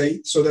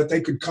glyphosate so that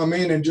they could come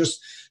in and just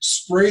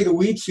spray the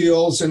wheat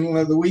fields and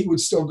the wheat would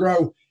still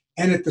grow.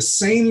 And at the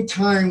same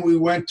time, we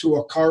went to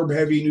a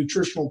carb-heavy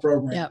nutritional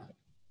program. Yep.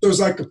 So it was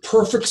like a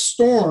perfect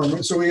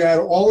storm. So we had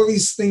all of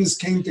these things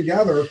came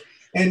together,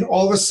 and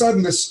all of a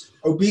sudden this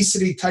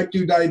obesity type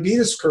 2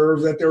 diabetes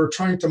curve that they were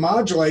trying to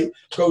modulate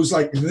goes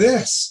like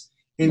this.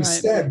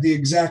 Instead, right. The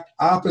exact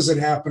opposite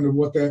happened of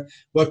what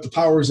the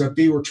powers that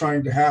be were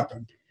trying to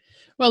happen.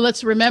 Well,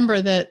 let's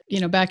remember that,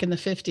 back in the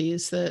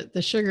 50s,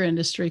 the sugar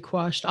industry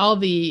quashed all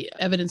the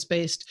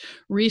evidence-based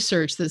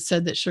research that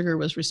said that sugar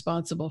was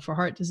responsible for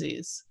heart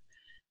disease.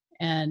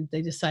 And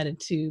they decided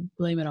to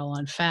blame it all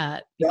on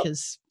fat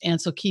because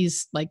Ansel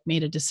Keys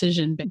made a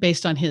decision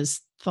based on his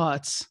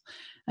thoughts.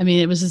 I mean,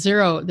 there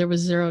was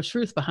zero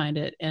truth behind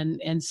it.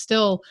 And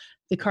still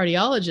the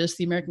cardiologist,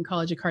 the American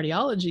College of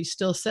Cardiology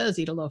still says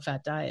eat a low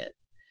fat diet.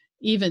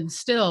 Even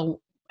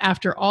still,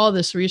 after all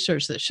this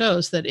research that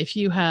shows that if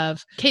you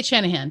have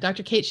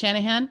Dr. Kate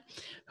Shanahan,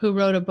 who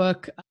wrote a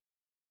book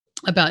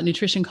about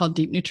nutrition called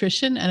Deep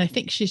Nutrition, and I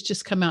think she's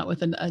just come out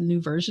with a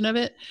new version of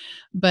it,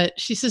 but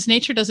she says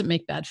nature doesn't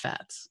make bad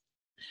fats.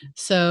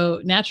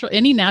 So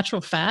any natural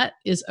fat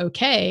is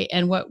okay.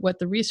 And what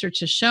the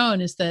research has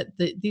shown is that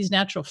these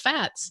natural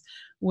fats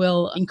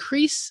will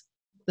increase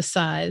the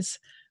size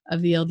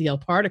of the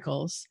LDL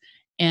particles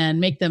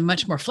and make them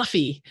much more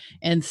fluffy,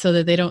 and so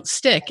that they don't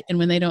stick. And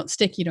when they don't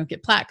stick, you don't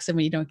get plaques. And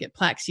when you don't get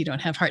plaques, you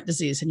don't have heart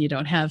disease, and you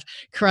don't have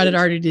carotid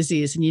artery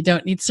disease, and you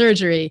don't need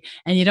surgery,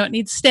 and you don't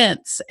need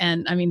stents.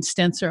 And I mean,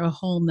 stents are a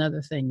whole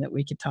nother thing that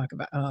we could talk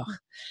about. Oh,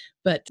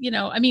 but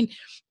I mean,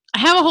 I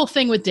have a whole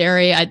thing with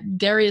dairy.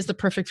 Dairy is the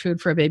perfect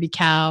food for a baby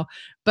cow,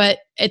 but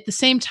at the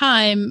same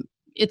time,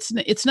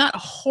 it's not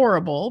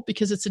horrible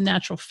because it's a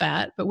natural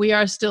fat. But we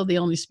are still the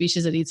only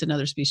species that eats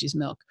another species'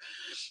 milk,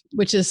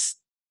 which is,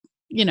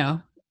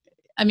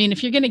 I mean,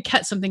 if you're going to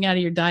cut something out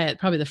of your diet,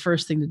 probably the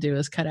first thing to do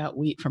is cut out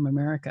wheat from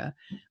America.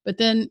 But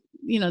then,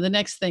 the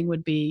next thing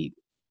would be,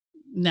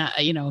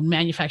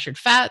 manufactured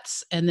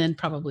fats, and then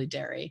probably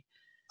dairy.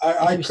 I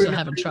If you're still couldn't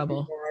having agree with you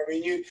trouble. more. I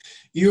mean,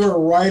 you are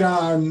right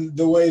on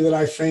the way that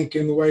I think,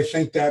 and the way I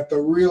think that the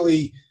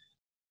really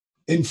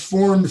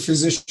informed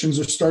physicians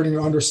are starting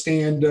to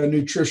understand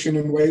nutrition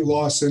and weight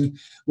loss and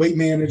weight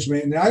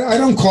management. And I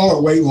don't call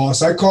it weight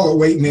loss; I call it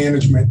weight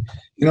management.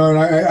 And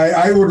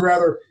I would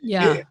rather.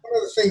 Yeah.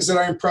 One of the things that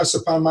I impress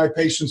upon my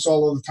patients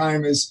all of the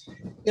time is,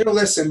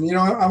 listen,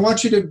 I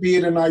want you to be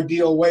at an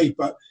ideal weight,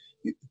 but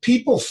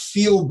people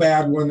feel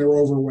bad when they're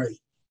overweight.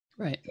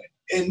 Right.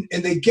 And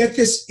they get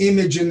this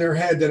image in their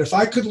head that if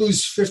I could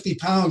lose 50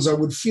 pounds, I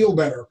would feel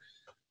better.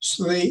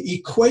 So they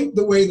equate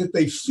the way that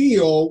they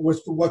feel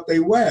with what they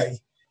weigh.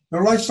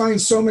 And what I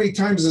find so many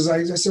times is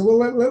I say, well,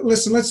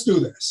 listen, let's do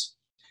this.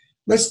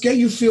 Let's get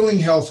you feeling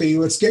healthy.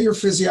 Let's get your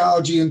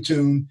physiology in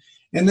tune.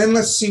 And then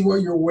let's see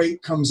what your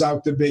weight comes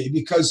out to be.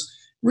 Because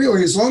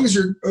really, as long as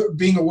you're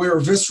being aware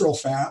of visceral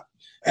fat,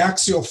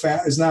 axial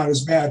fat is not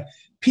as bad.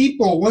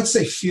 People, once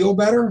they feel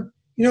better,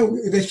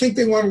 they think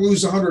they want to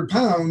lose 100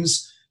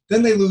 pounds.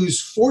 Then they lose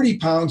 40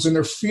 pounds and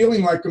they're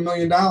feeling like $1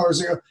 million.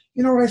 They go,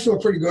 you know what, I feel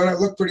pretty good. I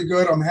look pretty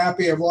good. I'm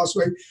happy. I've lost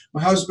weight.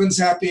 My husband's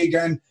happy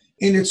again.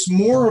 And it's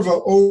more of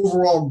an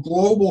overall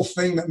global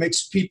thing that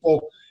makes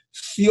people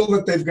feel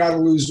that they've got to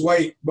lose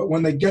weight. But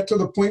when they get to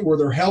the point where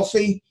they're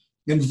healthy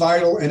and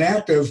vital and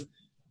active,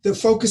 the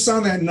focus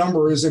on that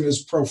number isn't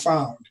as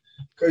profound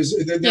because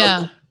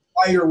they're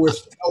lighter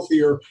with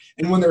healthier.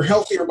 And when they're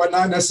healthier, but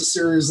not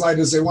necessarily as light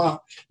as they want,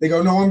 they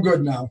go, no, I'm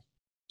good now.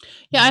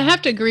 Yeah, I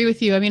have to agree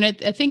with you. I mean, I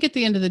think at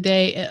the end of the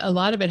day, a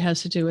lot of it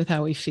has to do with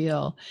how we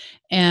feel.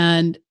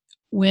 And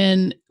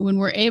when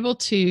we're able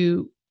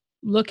to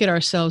look at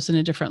ourselves in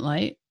a different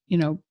light,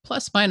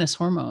 plus minus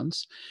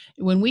hormones,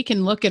 when we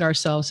can look at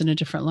ourselves in a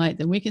different light,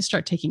 then we can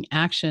start taking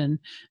action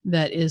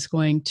that is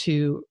going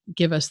to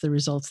give us the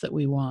results that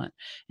we want.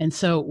 And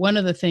so one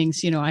of the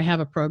things, I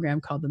have a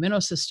program called the Minnow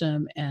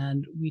System,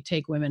 and we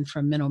take women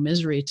from minnow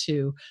misery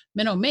to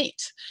minnow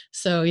mate.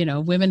 So,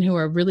 women who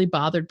are really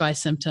bothered by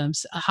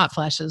symptoms, hot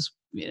flashes,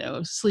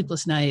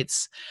 sleepless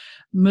nights,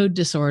 mood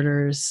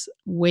disorders,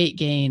 weight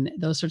gain,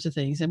 those sorts of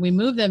things. And we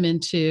move them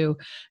into,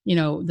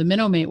 the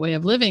minnow mate way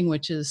of living,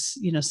 which is,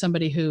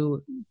 somebody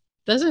who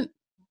doesn't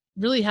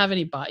really have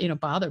any,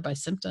 bother by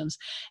symptoms.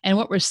 And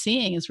what we're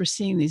seeing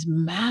these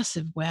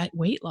massive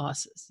weight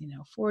losses,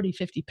 40,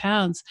 50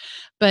 pounds,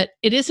 but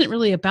it isn't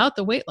really about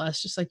the weight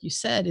loss. Just like you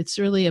said, it's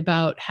really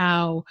about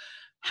how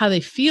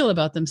they feel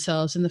about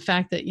themselves. And the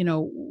fact that,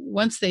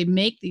 once they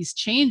make these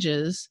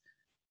changes,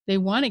 they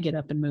want to get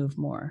up and move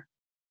more.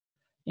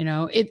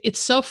 It's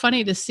so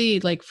funny to see,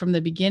 like, from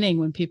the beginning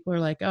when people are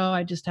like, oh,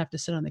 I just have to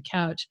sit on the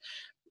couch.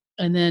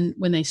 And then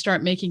when they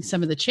start making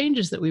some of the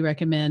changes that we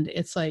recommend,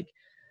 it's like,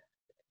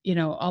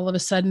 all of a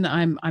sudden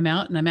I'm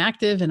out and I'm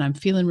active and I'm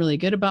feeling really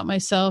good about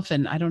myself.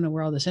 And I don't know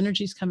where all this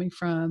energy is coming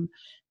from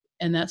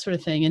and that sort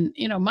of thing.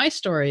 And, my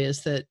story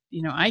is that,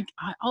 I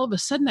all of a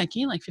sudden I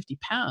gained like 50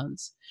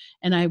 pounds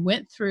and I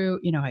went through,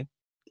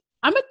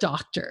 I'm a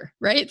doctor,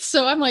 right?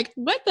 So I'm like,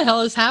 what the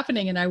hell is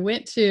happening? And I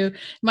went to,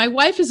 my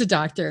wife is a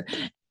doctor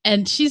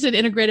and she's an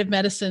integrative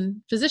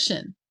medicine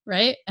physician,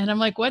 right? And I'm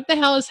like, what the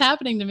hell is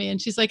happening to me?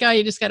 And she's like, oh,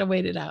 you just got to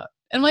wait it out.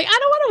 And I'm like, I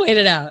don't want to wait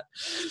it out.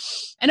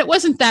 And it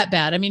wasn't that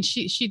bad. I mean,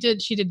 she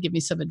did give me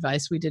some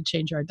advice. We did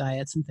change our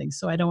diets and things.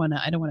 So I don't want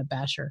to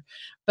bash her.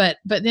 But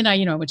then I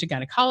went to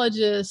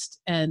gynecologist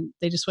and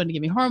they just wanted to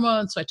give me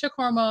hormones. So I took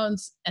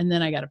hormones and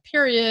then I got a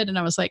period and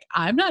I was like,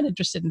 I'm not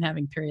interested in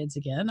having periods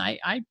again.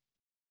 I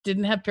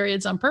didn't have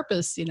periods on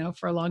purpose,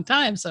 for a long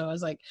time. So I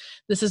was like,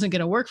 this isn't going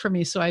to work for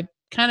me. So I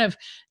kind of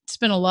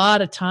spent a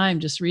lot of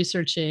time just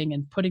researching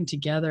and putting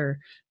together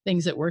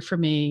things that worked for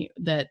me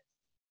that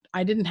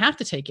I didn't have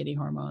to take any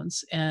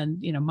hormones.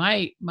 And,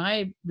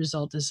 my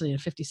result is a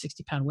 50,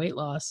 60 pound weight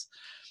loss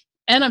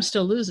and I'm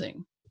still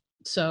losing.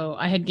 So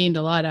I had gained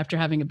a lot after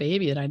having a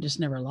baby that I just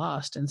never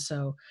lost. And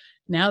so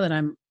now that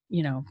I'm,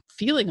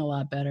 feeling a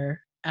lot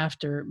better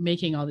after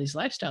making all these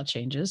lifestyle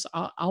changes,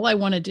 all I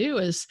want to do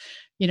is,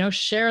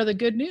 share the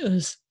good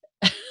news.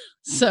 No,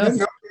 So,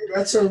 no,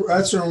 that's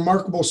a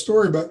remarkable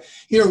story. But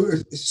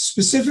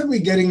specifically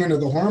getting into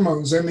the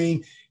hormones, I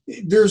mean,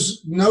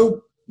 there's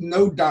no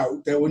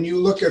doubt that when you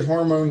look at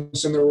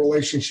hormones and their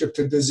relationship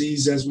to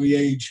disease as we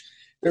age,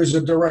 there's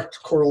a direct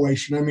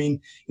correlation. I mean,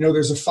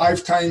 there's a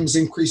 5 times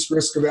increased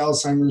risk of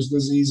Alzheimer's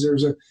disease.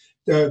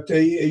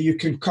 You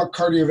can cut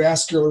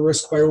cardiovascular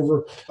risk by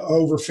over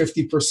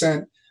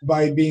 50%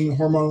 by being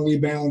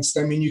hormonally balanced.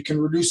 I mean, you can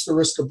reduce the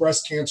risk of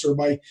breast cancer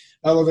by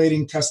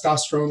elevating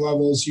testosterone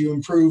levels. You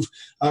improve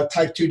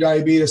type 2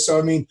 diabetes. So,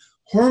 I mean,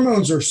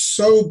 hormones are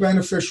so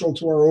beneficial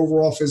to our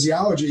overall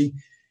physiology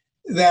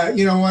that,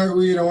 when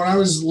I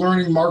was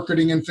learning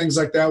marketing and things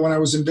like that, when I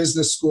was in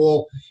business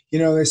school,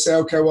 they say,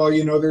 okay, well,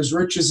 there's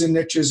riches and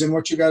niches, and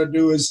what you got to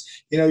do is,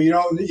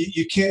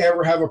 you can't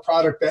ever have a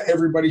product that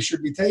everybody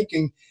should be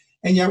taking.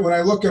 And yet when I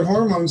look at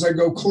hormones, I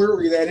go,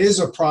 clearly that is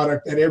a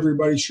product that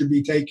everybody should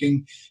be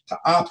taking to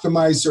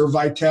optimize their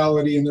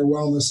vitality and their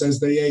wellness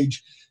as they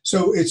age.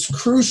 So it's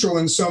crucial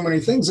in so many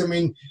things. I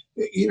mean,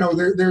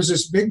 there's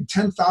this big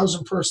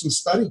 10,000 person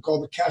study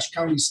called the Cache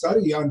County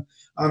study on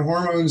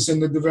hormones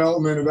and the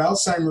development of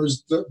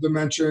Alzheimer's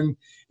dementia. And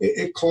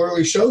it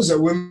clearly shows that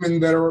women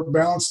that are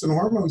balanced in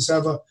hormones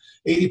have a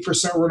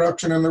 80%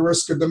 reduction in the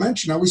risk of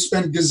dementia. Now, we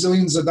spend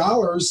gazillions of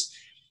dollars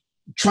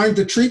trying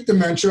to treat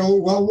dementia.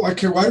 Well,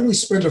 okay, why don't we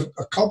spend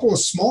a couple of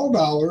small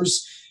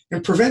dollars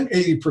and prevent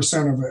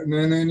 80% of it?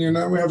 And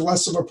then, we have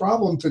less of a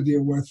problem to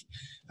deal with.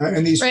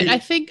 And these right. people- I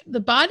think the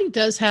body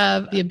does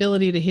have the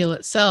ability to heal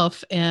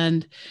itself.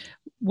 And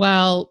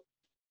while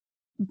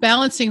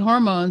balancing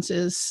hormones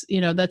is,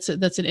 that's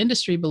an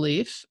industry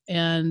belief.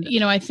 And,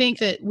 I think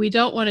that we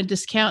don't want to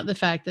discount the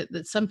fact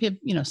that some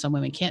people, some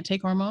women can't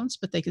take hormones,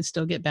 but they can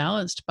still get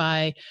balanced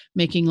by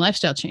making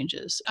lifestyle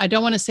changes. I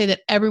don't want to say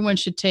that everyone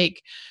should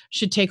take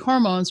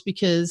hormones,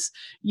 because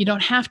you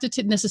don't have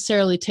to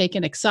necessarily take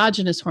an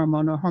exogenous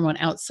hormone or hormone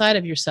outside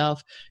of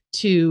yourself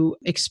to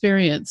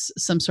experience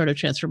some sort of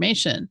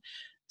transformation.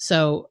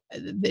 So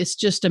it's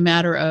just a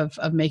matter of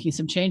making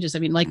some changes. I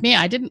mean, like me,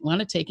 I didn't want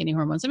to take any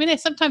hormones. I mean, I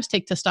sometimes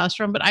take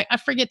testosterone, but I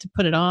forget to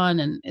put it on,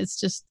 and it's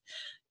just,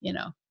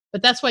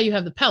 but that's why you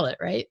have the pellet,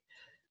 right?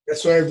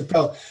 That's why I have the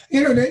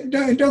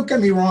pellet. Don't get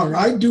me wrong.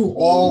 I do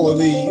all of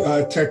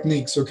the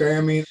techniques. Okay.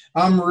 I mean,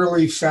 I'm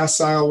really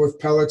facile with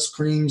pellets,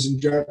 creams,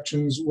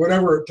 injections,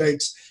 whatever it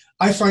takes.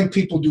 I find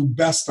people do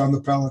best on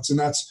the pellets, and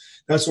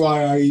that's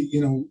why I,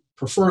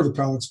 prefer the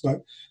pellets.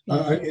 But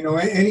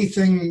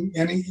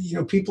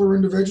people are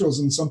individuals,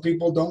 and some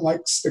people don't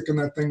like sticking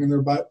that thing in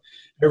their butt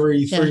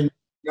every 3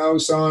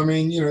 months. So I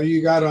mean,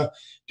 you got to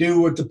do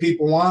what the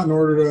people want in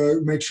order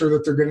to make sure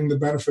that they're getting the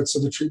benefits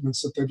of the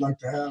treatments that they'd like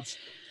to have.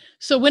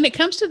 So when it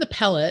comes to the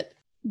pellet,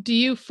 do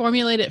you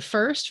formulate it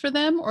first for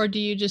them, or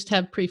do you just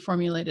have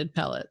pre-formulated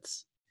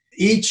pellets?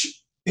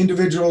 Each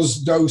individual's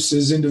dose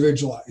is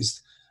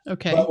individualized.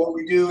 Okay. But what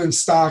we do in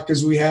stock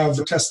is we have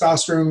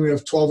testosterone, we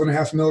have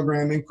 12.5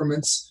 milligram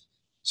increments.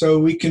 So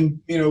we can,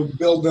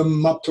 build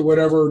them up to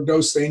whatever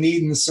dose they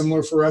need, and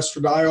similar for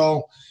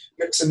estradiol,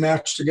 mix and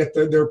match to get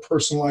their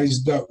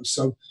personalized dose.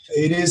 So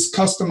it is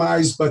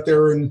customized, but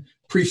they're in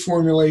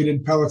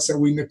pre-formulated pellets that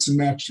we mix and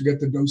match to get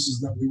the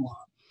doses that we want.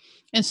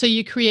 And so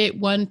you create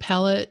one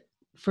pellet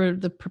for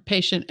the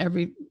patient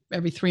every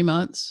 3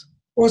 months?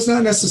 Well, it's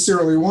not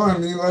necessarily one. I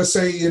mean, let's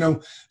say,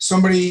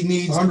 somebody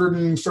needs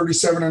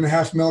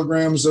 137.5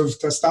 milligrams of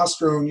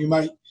testosterone. You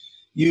might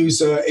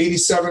use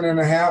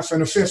 87.5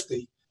 and a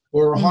 50,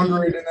 or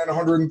 100 and then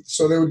 100.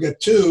 So they would get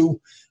 2,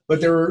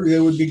 but they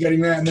would be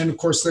getting that. And then, of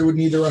course, they would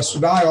need their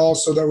estradiol.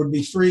 So that would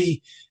be 3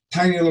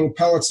 tiny little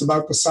pellets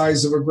about the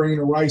size of a grain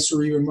of rice,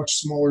 or even much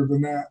smaller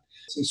than that.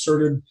 It's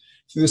inserted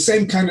through the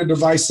same kind of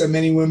device that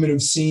many women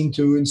have seen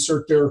to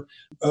insert their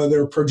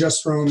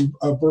progesterone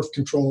birth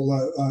control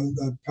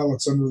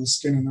pellets under the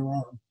skin in their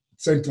arm.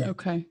 Same thing.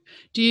 Okay.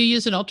 Do you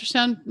use an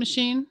ultrasound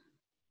machine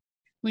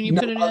when you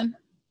put it in?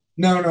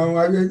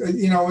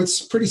 No. It's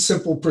a pretty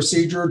simple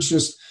procedure. It's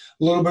just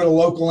a little bit of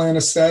local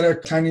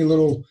anesthetic, tiny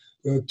little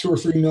 2 or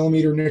 3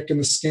 millimeter nick in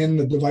the skin.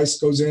 The device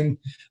goes in.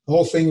 The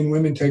whole thing in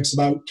women takes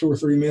about 2 or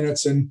 3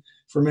 minutes, and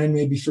for men,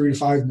 maybe 3 to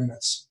 5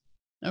 minutes.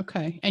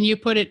 Okay. And you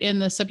put it in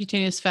the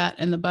subcutaneous fat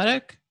in the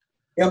buttock?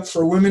 Yep.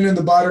 For women in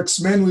the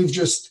buttocks. Men, we've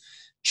just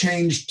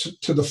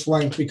changed to the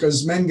flank,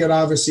 because men get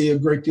obviously a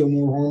great deal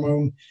more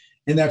hormone,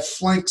 and that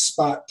flank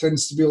spot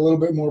tends to be a little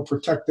bit more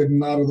protected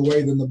and out of the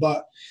way than the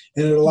butt.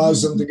 And it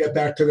allows them to get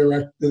back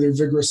to their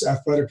vigorous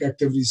athletic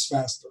activities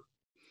faster.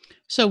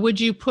 So would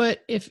you put,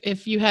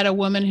 if you had a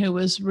woman who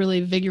was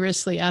really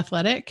vigorously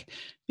athletic,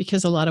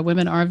 because a lot of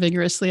women are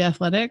vigorously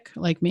athletic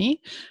like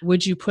me,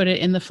 would you put it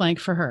in the flank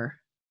for her?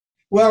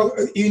 Well,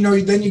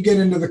 then you get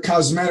into the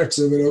cosmetics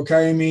of it,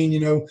 okay? I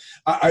mean,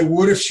 I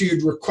would if she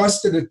had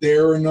requested it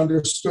there and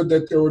understood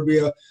that there would be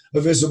a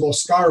visible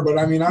scar. But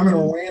I mean, I'm in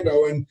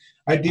Orlando and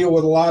I deal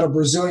with a lot of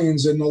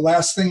Brazilians, and the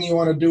last thing you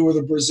want to do with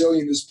a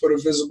Brazilian is put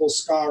a visible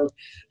scar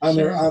on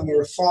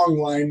their thong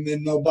line,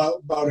 and they'll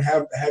about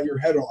have your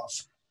head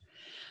off.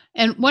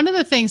 And one of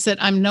the things that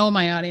I know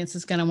my audience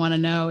is going to want to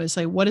know is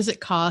like, what does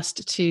it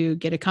cost to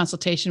get a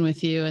consultation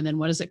with you? And then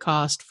what does it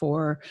cost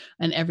for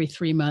an every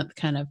 3-month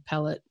kind of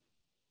pellet?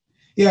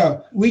 Yeah,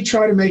 we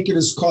try to make it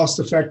as cost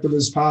effective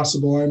as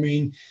possible. I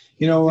mean,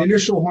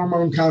 initial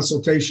hormone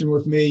consultation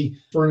with me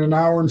for an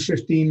hour and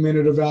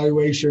 15-minute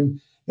evaluation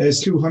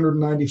is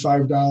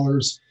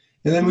 $295.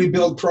 And then we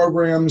build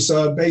programs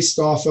based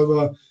off of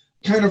a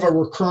kind of a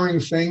recurring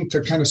thing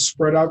to kind of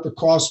spread out the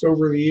cost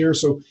over the year.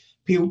 So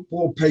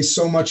people pay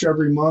so much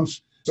every month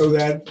so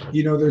that,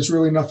 there's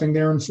really nothing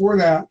there. And for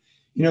that,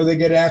 they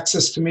get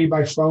access to me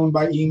by phone,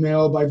 by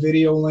email, by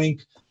video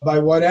link, by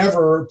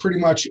whatever, pretty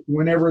much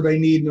whenever they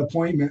need an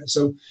appointment.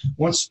 So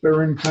once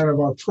they're in kind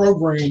of our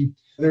program,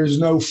 there's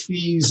no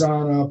fees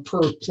on a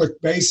per click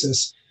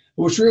basis,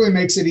 which really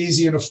makes it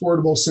easy and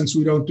affordable since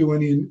we don't do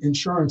any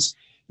insurance.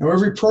 Now,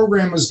 every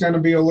program is going to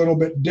be a little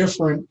bit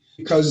different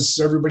because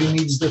everybody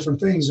needs different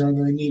things. Or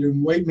they need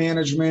weight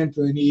management,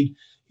 they need,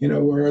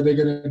 or are they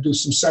going to do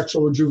some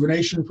sexual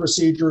rejuvenation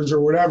procedures or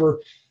whatever.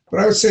 But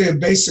I would say a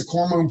basic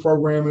hormone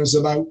program is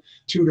about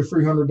 $200 to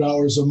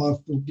 $300 a month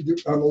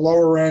on the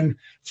lower end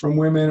from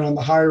women, on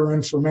the higher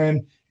end for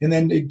men, and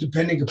then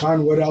depending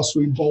upon what else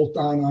we bolt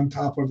on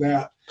top of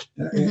that.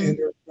 And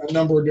there are a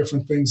number of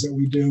different things that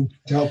we do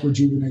to help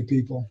rejuvenate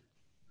people.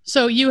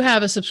 So you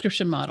have a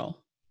subscription model?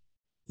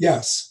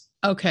 Yes.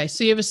 Okay.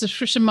 So you have a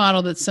subscription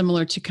model that's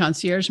similar to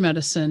concierge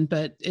medicine,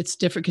 but it's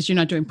different because you're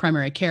not doing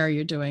primary care,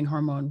 you're doing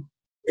hormone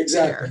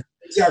care.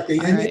 Exactly.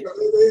 All And right.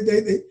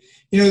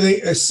 they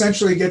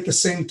essentially get the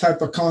same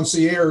type of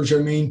concierge. I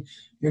mean,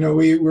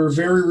 we're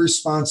very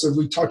responsive.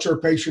 We touch our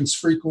patients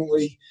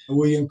frequently.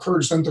 We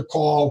encourage them to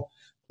call.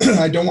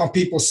 I don't want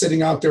people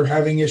sitting out there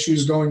having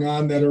issues going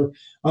on that are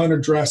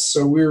unaddressed.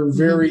 So we're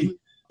very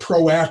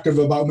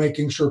proactive about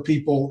making sure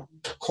people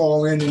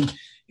call in, and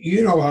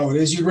you know how it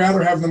is. You'd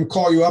rather have them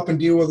call you up and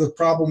deal with a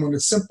problem when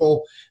it's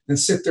simple than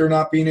sit there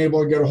not being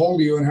able to get a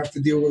hold of you and have to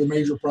deal with a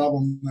major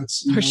problem.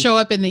 Or show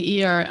up in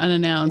the ER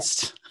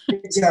unannounced.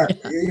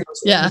 Exactly.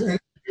 And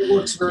it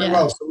works very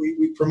well. So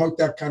we promote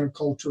that kind of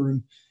culture.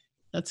 And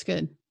that's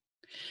good.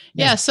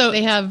 Yeah. So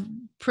they have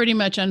pretty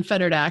much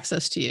unfettered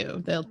access to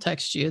you. They'll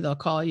text you, they'll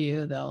call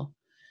you, they'll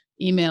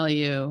email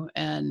you,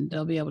 and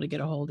they'll be able to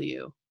get a hold of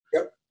you.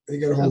 Yep. They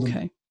get a hold of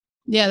me.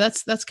 Yeah,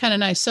 that's kind of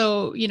nice.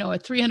 So,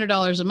 at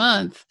 $300 a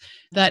month,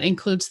 that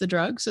includes the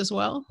drugs as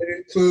well?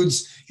 It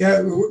includes,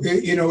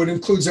 it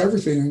includes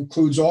everything. It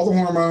includes all the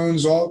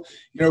hormones,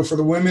 for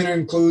the women, it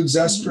includes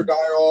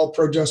estradiol,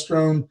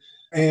 progesterone,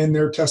 and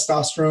their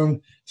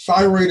testosterone.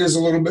 Thyroid is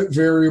a little bit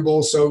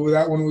variable, so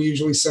that one we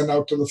usually send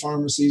out to the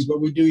pharmacies,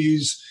 but we do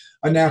use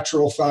a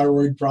natural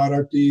thyroid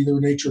product, either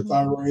Nature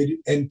Thyroid,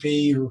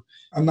 NP, or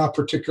I'm not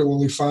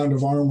particularly fond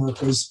of Armor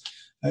because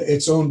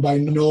it's owned by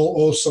Knoll,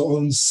 also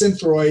owns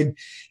Synthroid.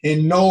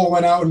 And Knoll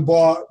went out and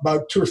bought,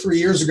 about 2 or 3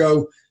 years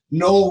ago,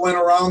 Knoll went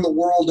around the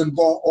world and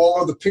bought all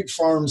of the pig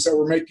farms that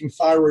were making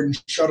thyroid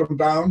and shut them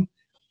down.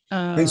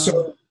 And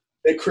so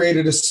they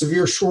created a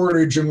severe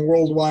shortage in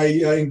worldwide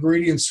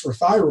ingredients for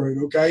thyroid,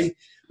 okay?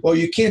 Well,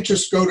 you can't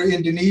just go to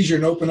Indonesia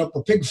and open up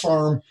a pig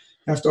farm.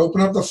 You have to open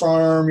up the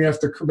farm. You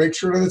have to make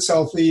sure that it's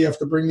healthy. You have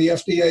to bring the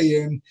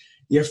FDA in.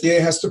 The FDA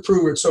has to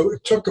prove it. So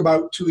it took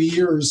about 2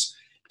 years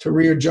to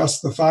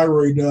readjust the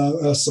thyroid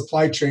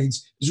supply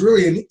chains. It's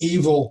really an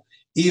evil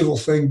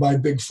thing by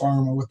Big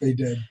Pharma, what they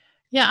did.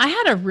 Yeah, I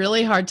had a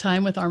really hard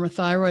time with Armour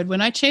Thyroid.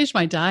 When I changed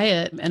my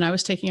diet and I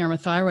was taking Armour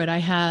Thyroid, I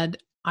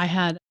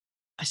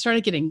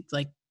started getting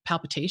like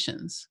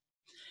palpitations.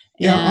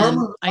 Yeah,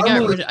 I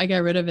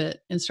got rid of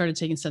it and started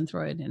taking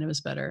Synthroid, and it was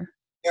better.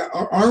 Yeah,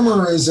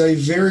 Armour is a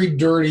very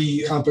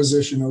dirty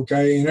composition,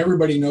 okay? And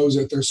everybody knows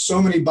it. There's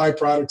so many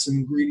byproducts and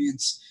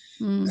ingredients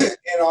in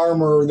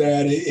Armour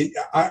that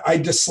I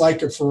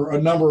dislike it for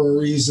a number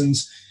of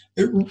reasons.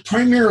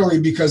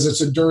 Primarily because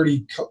it's a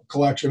dirty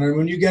collection. And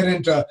when you get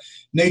into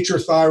Nature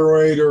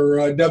Thyroid or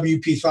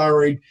WP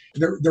Thyroid,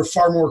 they're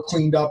far more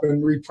cleaned up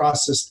and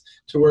reprocessed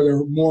to where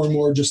they're more and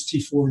more just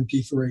T4 and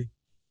T3.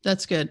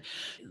 That's good.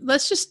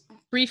 Let's just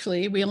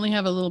briefly, we only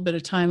have a little bit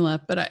of time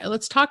left, but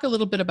let's talk a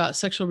little bit about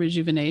sexual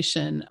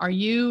rejuvenation. Are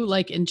you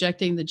like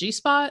injecting the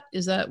G-spot?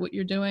 Is that what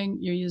you're doing?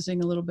 You're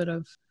using a little bit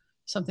of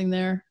something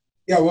there?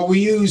 Yeah, well, we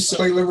use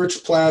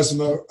platelet-rich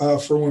plasma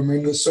for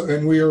women,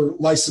 and we are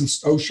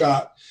licensed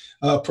OSHOT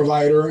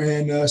provider.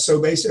 And so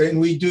basically, and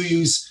we do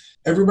use,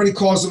 everybody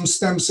calls them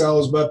stem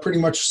cells, but pretty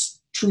much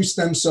true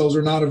stem cells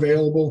are not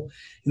available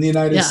in the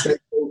United States.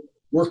 So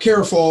we're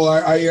careful.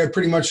 I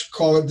pretty much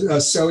call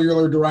it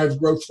cellular derived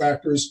growth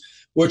factors,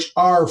 which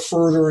are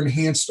further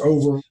enhanced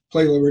over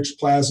platelet-rich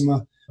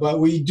plasma. But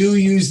we do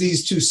use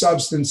these two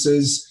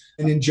substances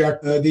and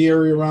inject the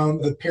area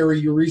around the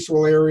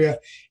periurethral area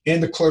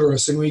and the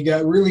clitoris. And we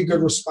got really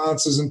good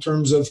responses in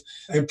terms of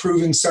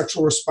improving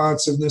sexual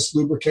responsiveness,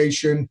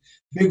 lubrication,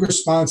 big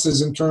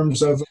responses in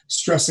terms of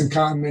stress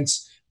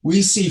incontinence.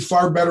 We see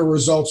far better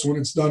results when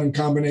it's done in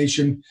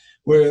combination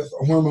with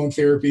hormone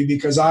therapy,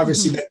 because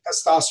obviously that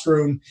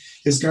testosterone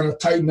is going to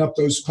tighten up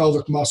those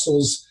pelvic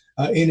muscles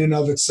in and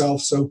of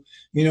itself. So,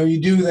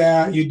 you do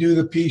that, you do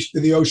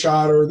the O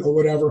shot or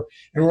whatever.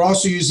 And we're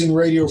also using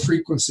radio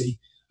frequency.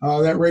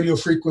 That radio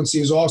frequency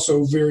is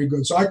also very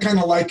good. So I kind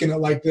of liken it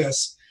like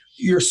this.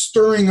 You're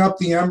stirring up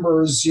the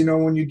embers,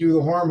 when you do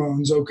the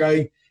hormones,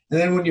 okay? And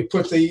then when you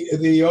put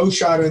the O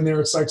shot in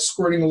there, it's like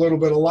squirting a little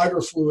bit of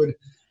lighter fluid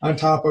on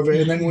top of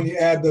it. And then when you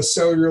add the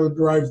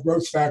cellular-derived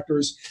growth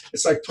factors,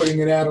 it's like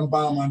putting an atom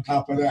bomb on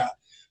top of that.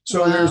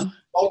 So there's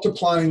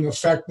multiplying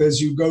effect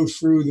as you go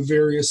through the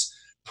various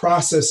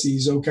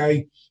processes,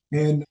 okay?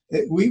 And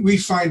we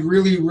find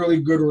really, really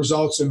good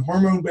results in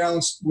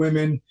hormone-balanced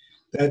women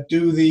that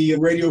do the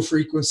radio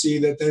frequency,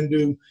 that then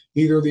do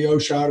either the O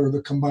shot or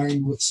the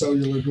combined with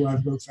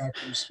cellular-derived growth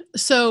factors.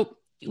 So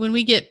when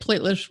we get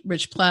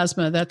platelet-rich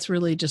plasma, that's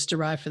really just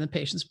derived from the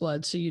patient's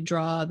blood. So you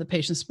draw the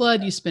patient's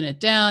blood, you spin it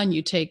down,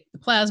 you take the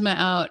plasma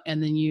out,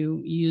 and then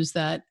you use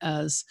that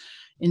as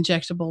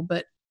injectable.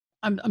 But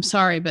I'm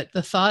sorry, but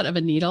the thought of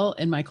a needle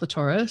in my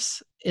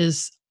clitoris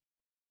is,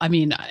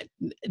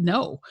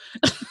 no.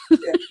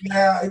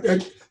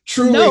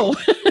 Truly. No.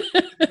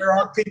 There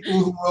are people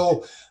who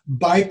will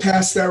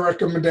bypass that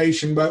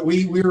recommendation, but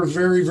we were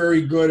very,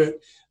 very good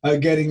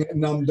at getting it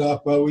numbed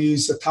up. We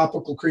use a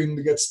topical cream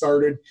to get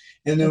started,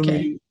 and then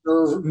we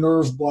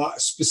use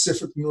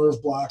specific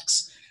nerve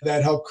blocks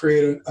that help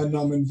create a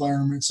numb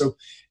environment. So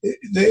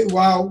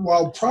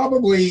while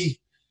probably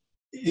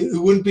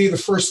it wouldn't be the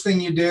first thing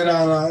you did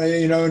on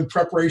in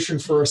preparation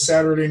for a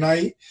Saturday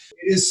night,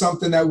 it is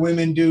something that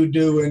women do,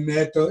 and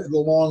at the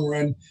long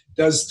run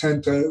does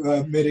tend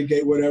to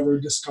mitigate whatever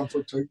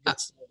discomfort to get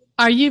started.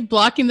 Are you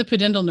blocking the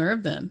pudendal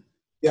nerve then?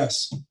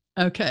 Yes.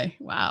 Okay.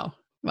 Wow.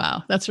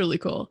 That's really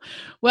cool.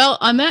 Well,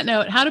 on that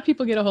note, how do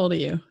people get a hold of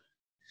you?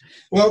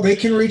 Well, they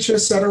can reach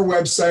us at our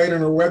website,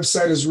 and our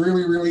website is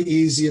really, really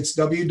easy. It's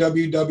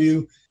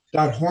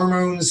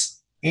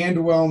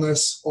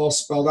www.hormonesandwellness, all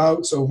spelled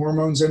out, so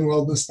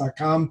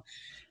hormonesandwellness.com.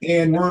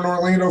 And we're in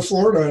Orlando,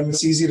 Florida, and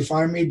it's easy to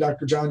find me,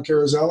 Dr. John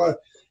Carrozzella,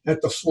 at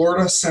the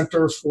Florida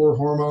Center for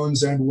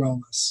Hormones and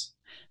Wellness.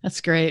 That's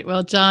great.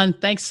 Well, John,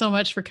 thanks so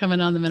much for coming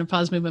on the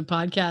Menopause Movement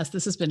podcast.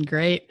 This has been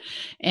great.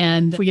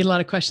 And if we get a lot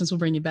of questions, we'll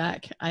bring you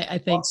back. I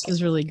think This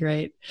is really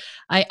great.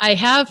 I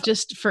have,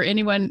 just for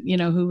anyone,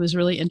 who was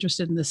really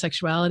interested in the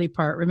sexuality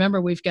part,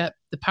 remember, we've got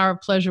The Power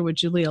of Pleasure with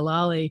Julia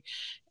Lally.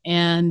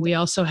 And we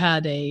also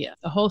had a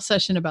whole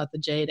session about the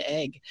jade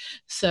egg.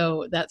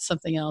 So that's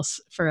something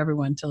else for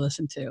everyone to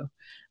listen to.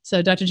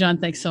 So Dr. John,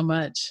 thanks so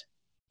much.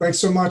 Thanks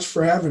so much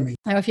for having me.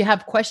 Now, if you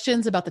have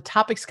questions about the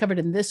topics covered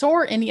in this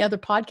or any other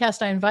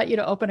podcast, I invite you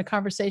to open a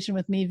conversation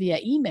with me via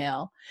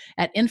email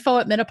at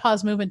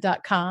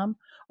info@menopausemovement.com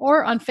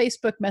or on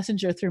Facebook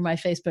Messenger through my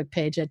Facebook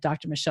page at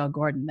Dr. Michelle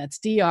Gordon. That's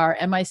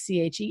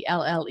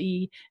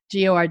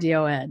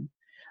DrMichellelleGordon.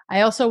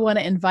 I also want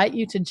to invite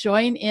you to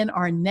join in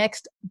our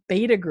next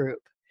beta group.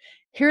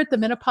 Here at the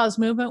Menopause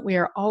Movement, we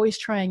are always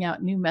trying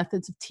out new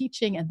methods of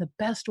teaching and the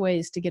best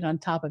ways to get on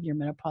top of your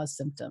menopause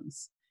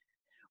symptoms.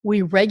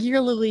 We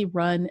regularly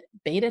run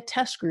beta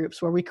test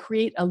groups where we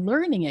create a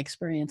learning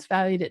experience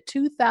valued at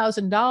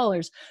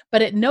 $2,000,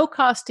 but at no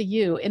cost to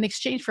you, in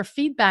exchange for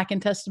feedback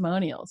and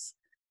testimonials.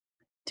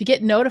 To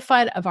get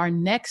notified of our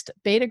next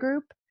beta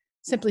group,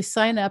 simply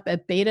sign up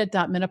at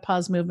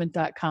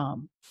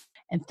beta.menopausemovement.com.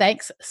 And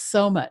thanks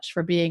so much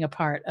for being a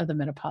part of the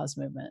Menopause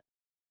Movement.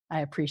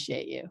 I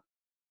appreciate you.